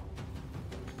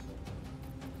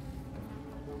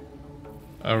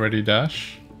 Already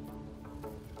dash?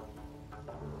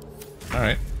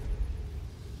 Alright.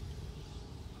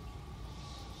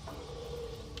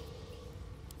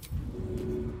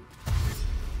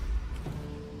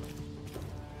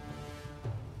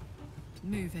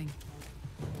 Moving.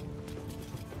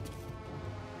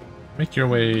 Make your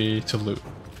way to loot.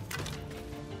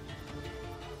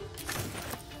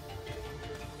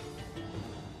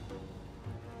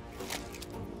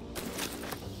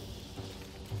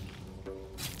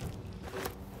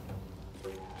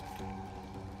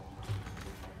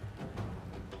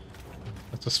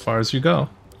 That's as far as you go.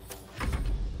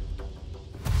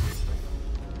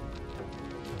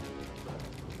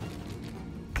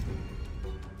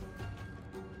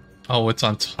 Oh, it's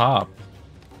on top.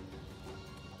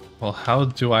 Well, how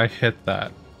do I hit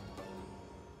that?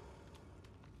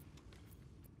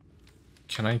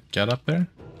 Can I get up there?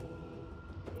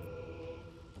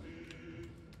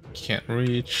 Can't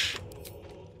reach.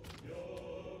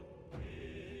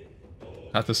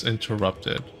 Path is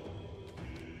interrupted.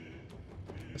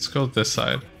 Let's go this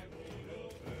side.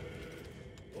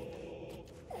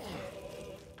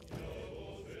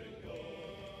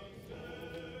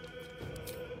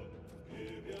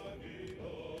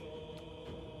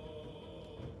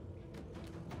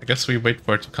 I guess we wait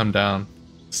for it to come down.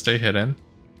 Stay hidden.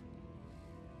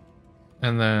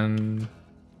 And then...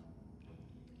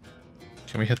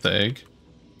 Can we hit the egg?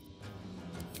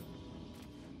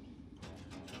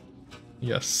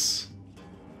 Yes.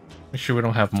 Make sure we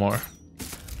don't have more.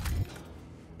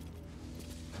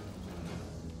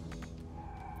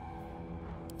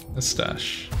 Let's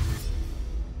stash.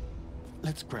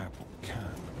 Let's grab what we can.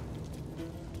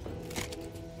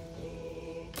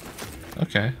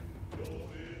 Okay.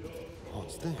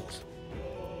 What's this?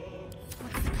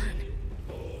 What's the plan?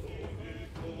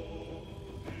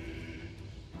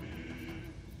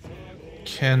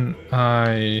 Can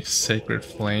I Sacred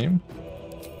Flame?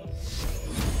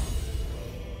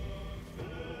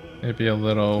 Maybe a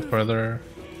little further.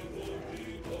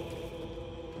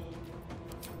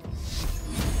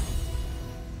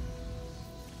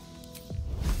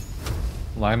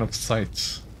 Line of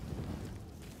sight.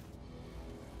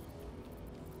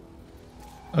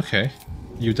 Okay,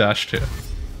 you dash too.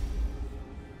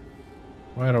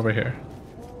 Right over here.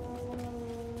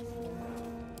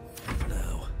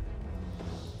 Now.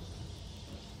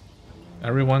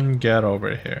 Everyone get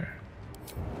over here.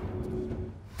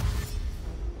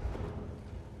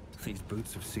 These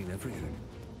boots have seen everything.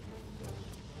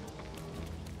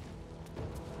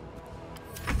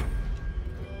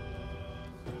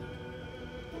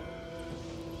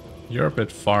 You're a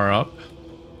bit far up.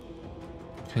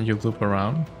 Can you loop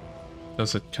around?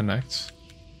 Does it connect?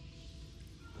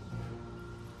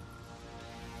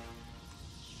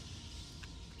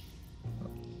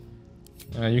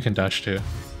 You can dash too.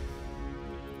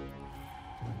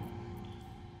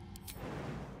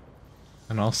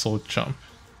 And also jump.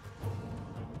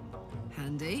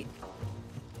 Handy.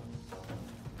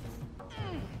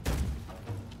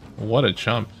 What a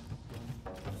jump.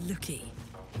 Looky.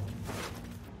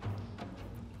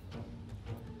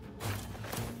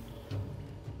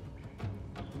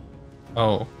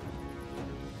 Oh.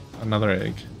 Another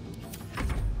egg.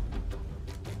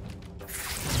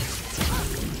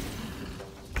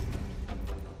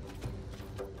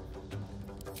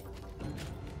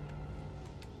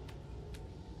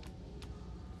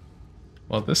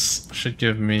 Well, this should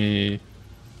give me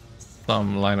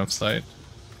some line of sight.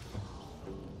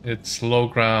 It's low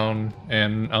ground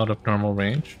and out of normal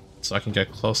range, so I can get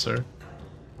closer.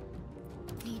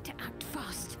 Need to act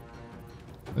fast.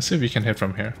 Let's see if we can hit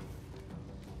from here.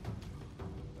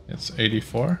 It's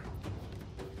 84.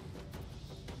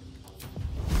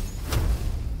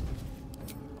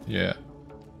 Yeah.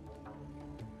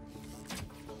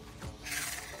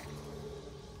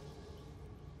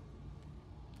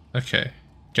 Okay,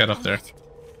 get up there.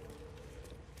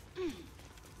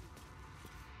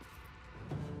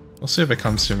 We'll see if it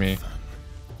comes to me.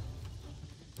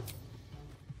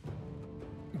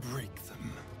 Break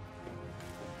them.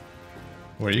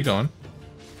 Where are you going?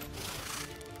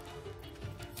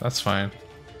 That's fine.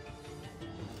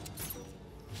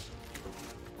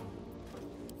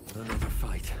 Another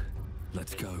fight.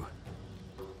 Let's go.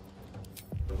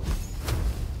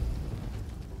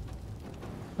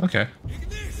 Okay.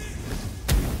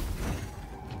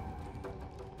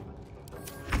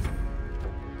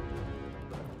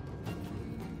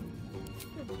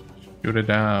 Shoot it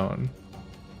down.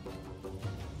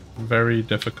 Very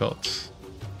difficult.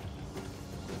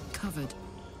 Covered.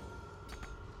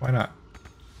 Why not?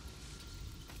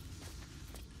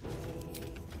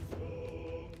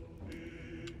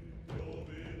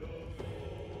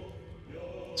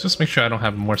 Let's just make sure I don't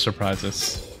have more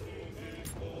surprises.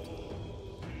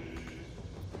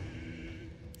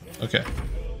 Okay.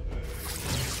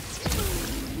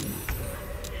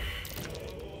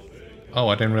 Oh,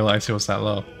 I didn't realize it was that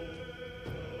low.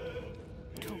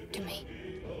 Talk to me.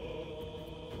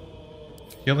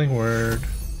 Healing word.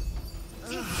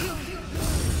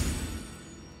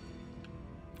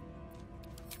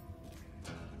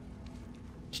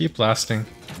 Keep blasting.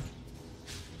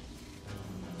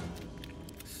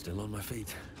 Still on my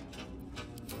feet.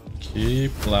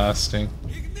 Keep blasting.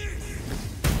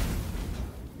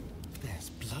 There's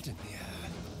blood in the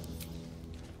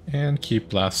air. And keep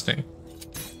blasting.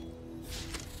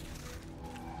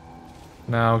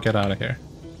 Now get out of here.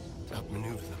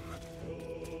 Outmaneuver them.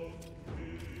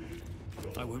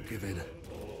 I won't give in.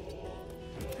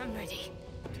 I'm ready.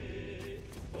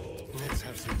 Let's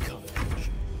have some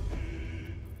courage.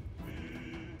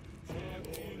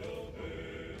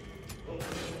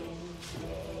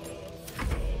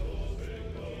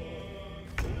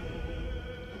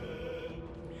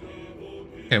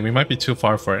 Okay, we might be too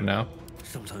far for it now.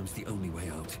 Sometimes the only way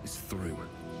out is through.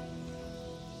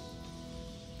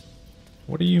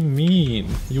 What do you mean?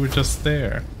 You were just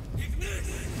there.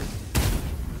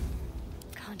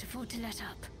 Can't afford to let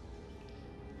up.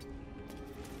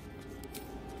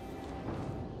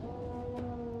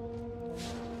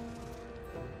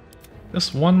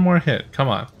 Just one more hit. Come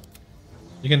on.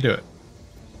 You can do it.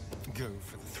 Go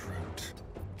for the throat.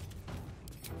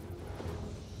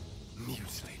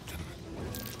 Mutilate them.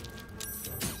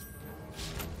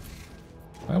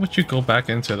 Why would you go back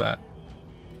into that?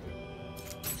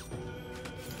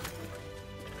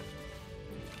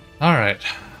 Alright.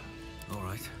 All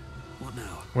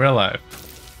We're alive.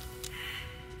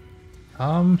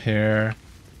 Come here.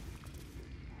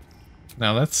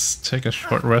 Now let's take a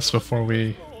short rest before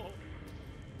we...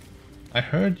 I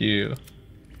heard you.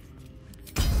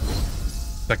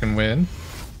 Second win.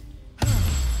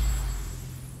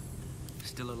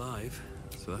 Still alive,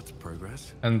 so that's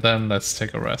progress. And then let's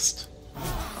take a rest. I'll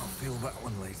feel that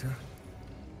one later.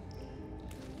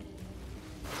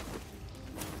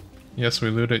 Yes,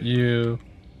 we looted you.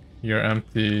 You're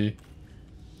empty.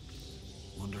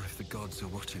 Wonder if the gods are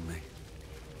watching me.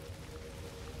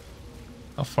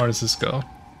 How far does this go?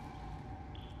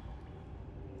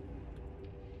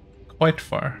 Quite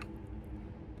far.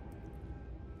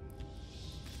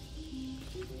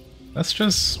 Let's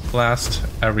just blast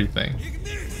everything.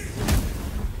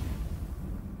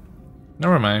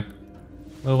 Never mind.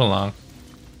 Move along.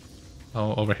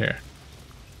 Oh, over here.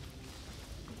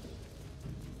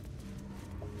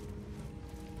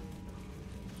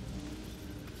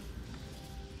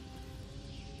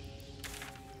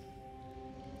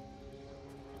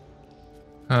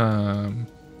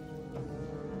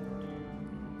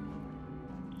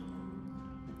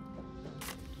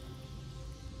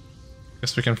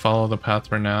 Guess we can follow the path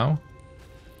for now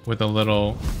with a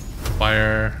little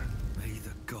fire. May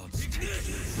the gods take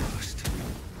you first.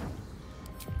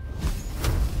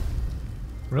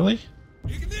 Really?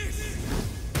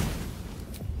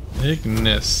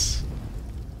 Ignis.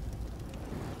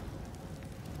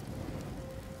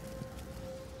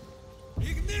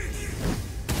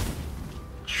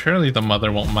 Surely the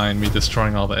mother won't mind me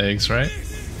destroying all the eggs, right?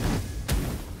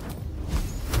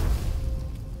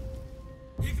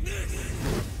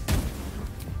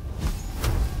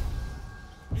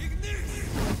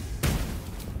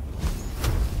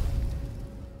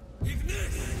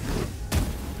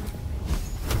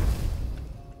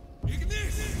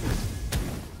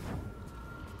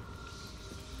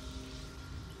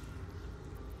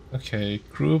 Okay,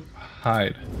 group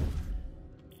hide.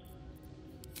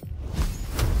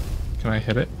 Can I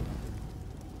hit it?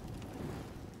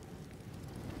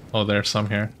 Oh, there's some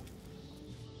here.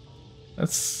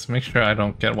 Let's make sure I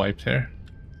don't get wiped here.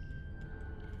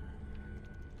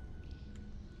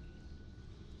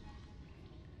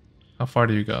 How far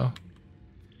do you go?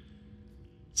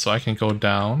 So I can go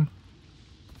down.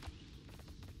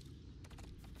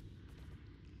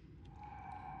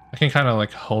 I can kind of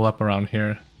like hole up around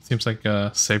here. Seems like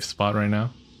a safe spot right now.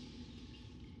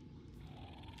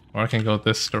 Or I can go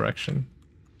this direction.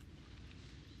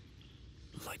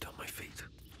 Light on my feet.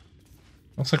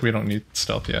 Looks like we don't need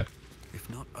stealth yet. If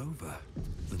not over,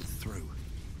 then through.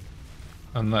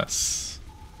 Unless...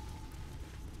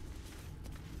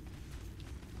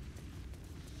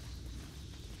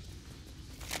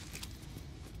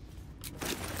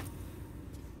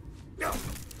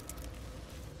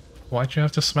 Why'd you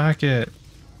have to smack it?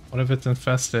 What if it's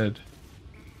infested?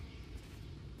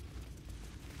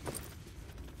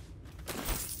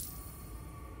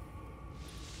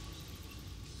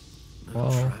 No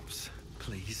Whoa. traps,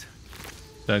 please.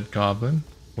 Dead goblin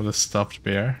with a stuffed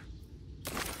bear.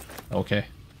 Okay.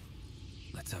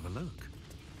 Let's have a look.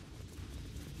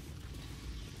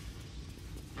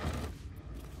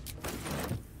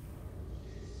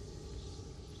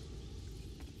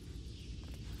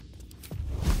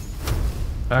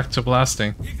 Back to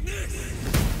blasting.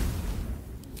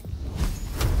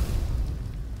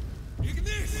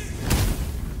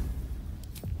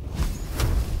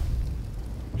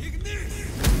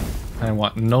 I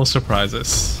want no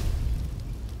surprises.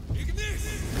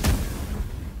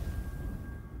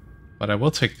 But I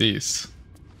will take these.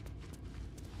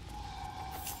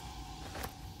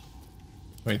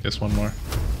 Wait, there's one more.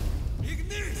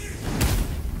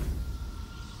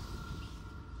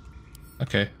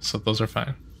 Okay, so those are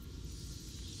fine.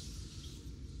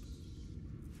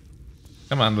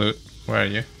 Come on, loot. Where are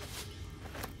you?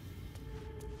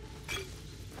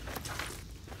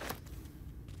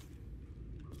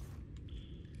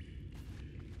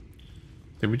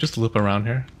 Did we just loop around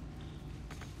here?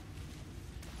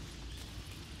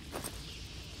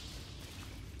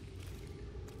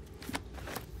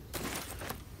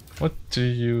 What do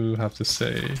you have to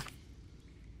say?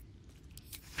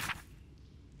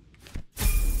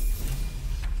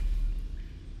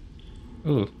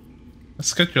 Ooh,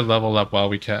 let's get your level up while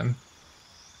we can.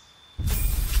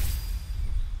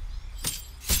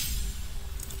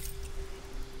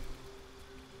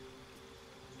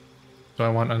 Do I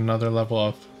want another level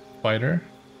of fighter?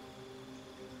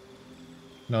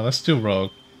 No, let's do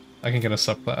rogue. I can get a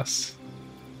subclass.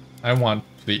 I want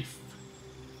thief.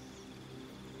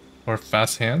 Or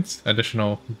fast hands,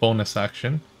 additional bonus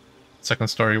action. Second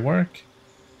story work.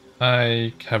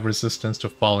 I have resistance to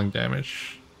falling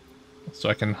damage. So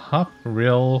I can hop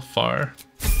real far.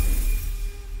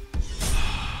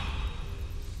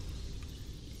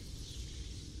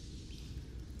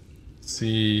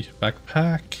 See,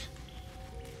 backpack.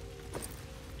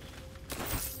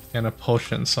 And a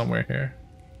potion somewhere here.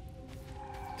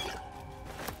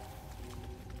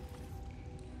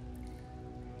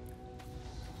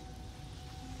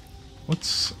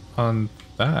 What's on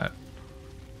that?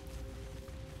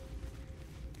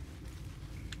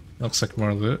 Looks like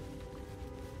more loot.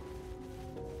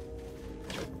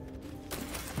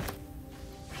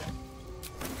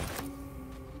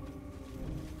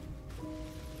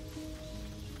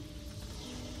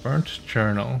 Burnt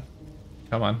journal.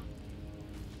 Come on.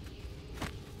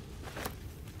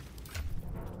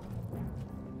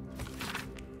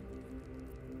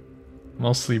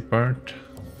 Mostly burnt.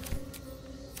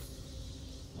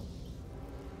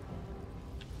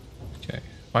 Okay.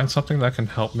 Find something that can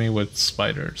help me with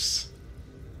spiders.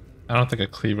 I don't think a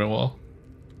cleaver will.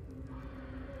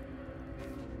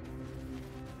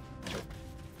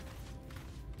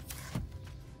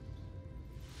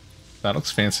 That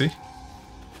looks fancy.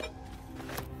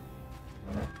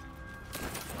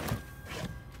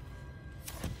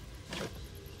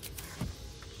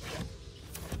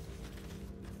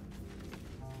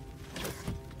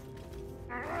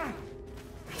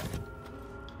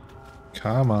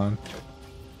 Come on.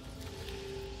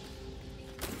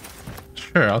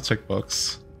 Sure, I'll take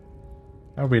books.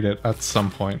 I'll read it at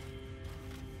some point.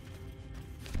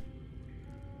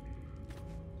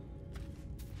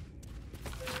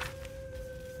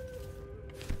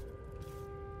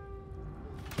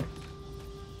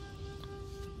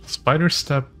 Spider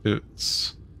step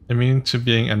boots. Immune to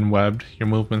being enwebbed, your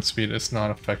movement speed is not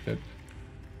affected.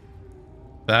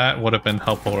 That would have been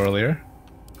helpful earlier,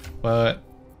 but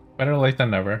better late than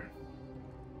never.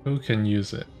 Who can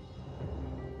use it?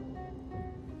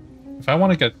 If I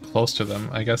want to get close to them,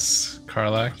 I guess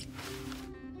Karlach.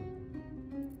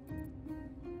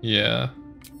 Yeah,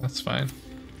 that's fine.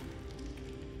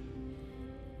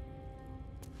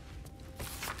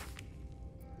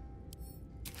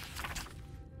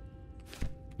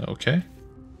 Okay.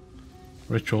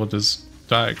 Ritual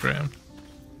diagram.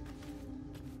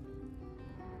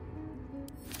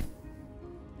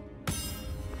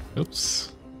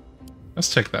 Oops.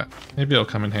 Let's take that. Maybe it'll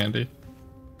come in handy.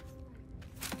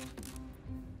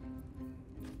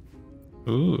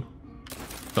 Ooh.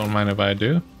 Don't mind if I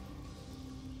do.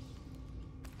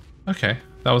 Okay,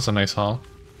 that was a nice haul.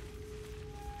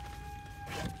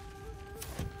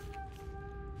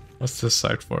 What's this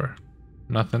side for?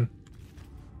 Nothing.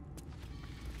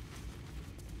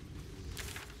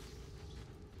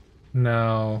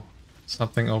 Now,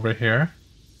 something over here.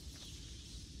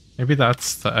 Maybe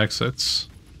that's the exits.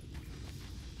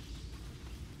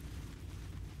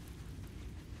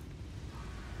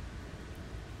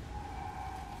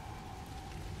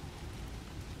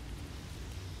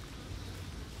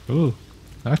 Ooh,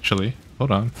 actually,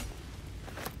 hold on.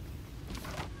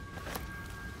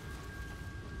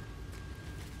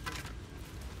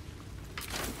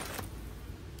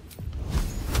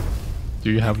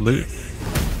 Do you have loot?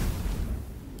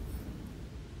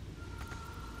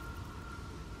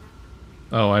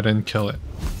 Oh, I didn't kill it.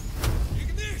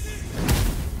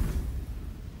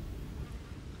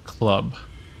 Club.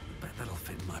 Bet that'll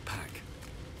fit in my pack.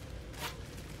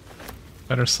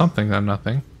 Better something than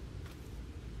nothing.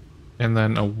 And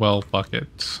then a well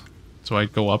bucket. So I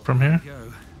go up from here?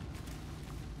 Go.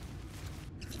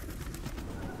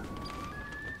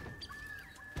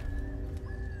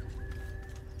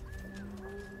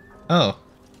 Oh.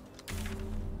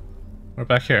 We're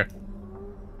back here.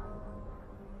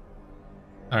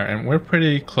 Alright, and we're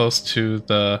pretty close to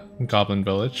the goblin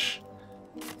village.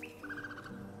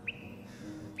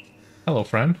 Hello,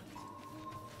 friend.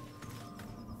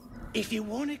 If you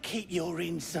want to keep your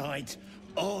insides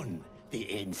on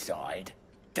the inside,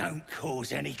 don't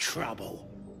cause any trouble.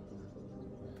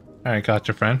 Alright,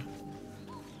 gotcha, friend.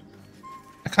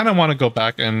 I kind of want to go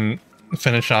back and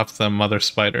finish off the mother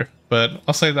spider, but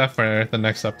I'll save that for the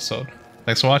next episode.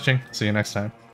 Thanks for watching. See you next time.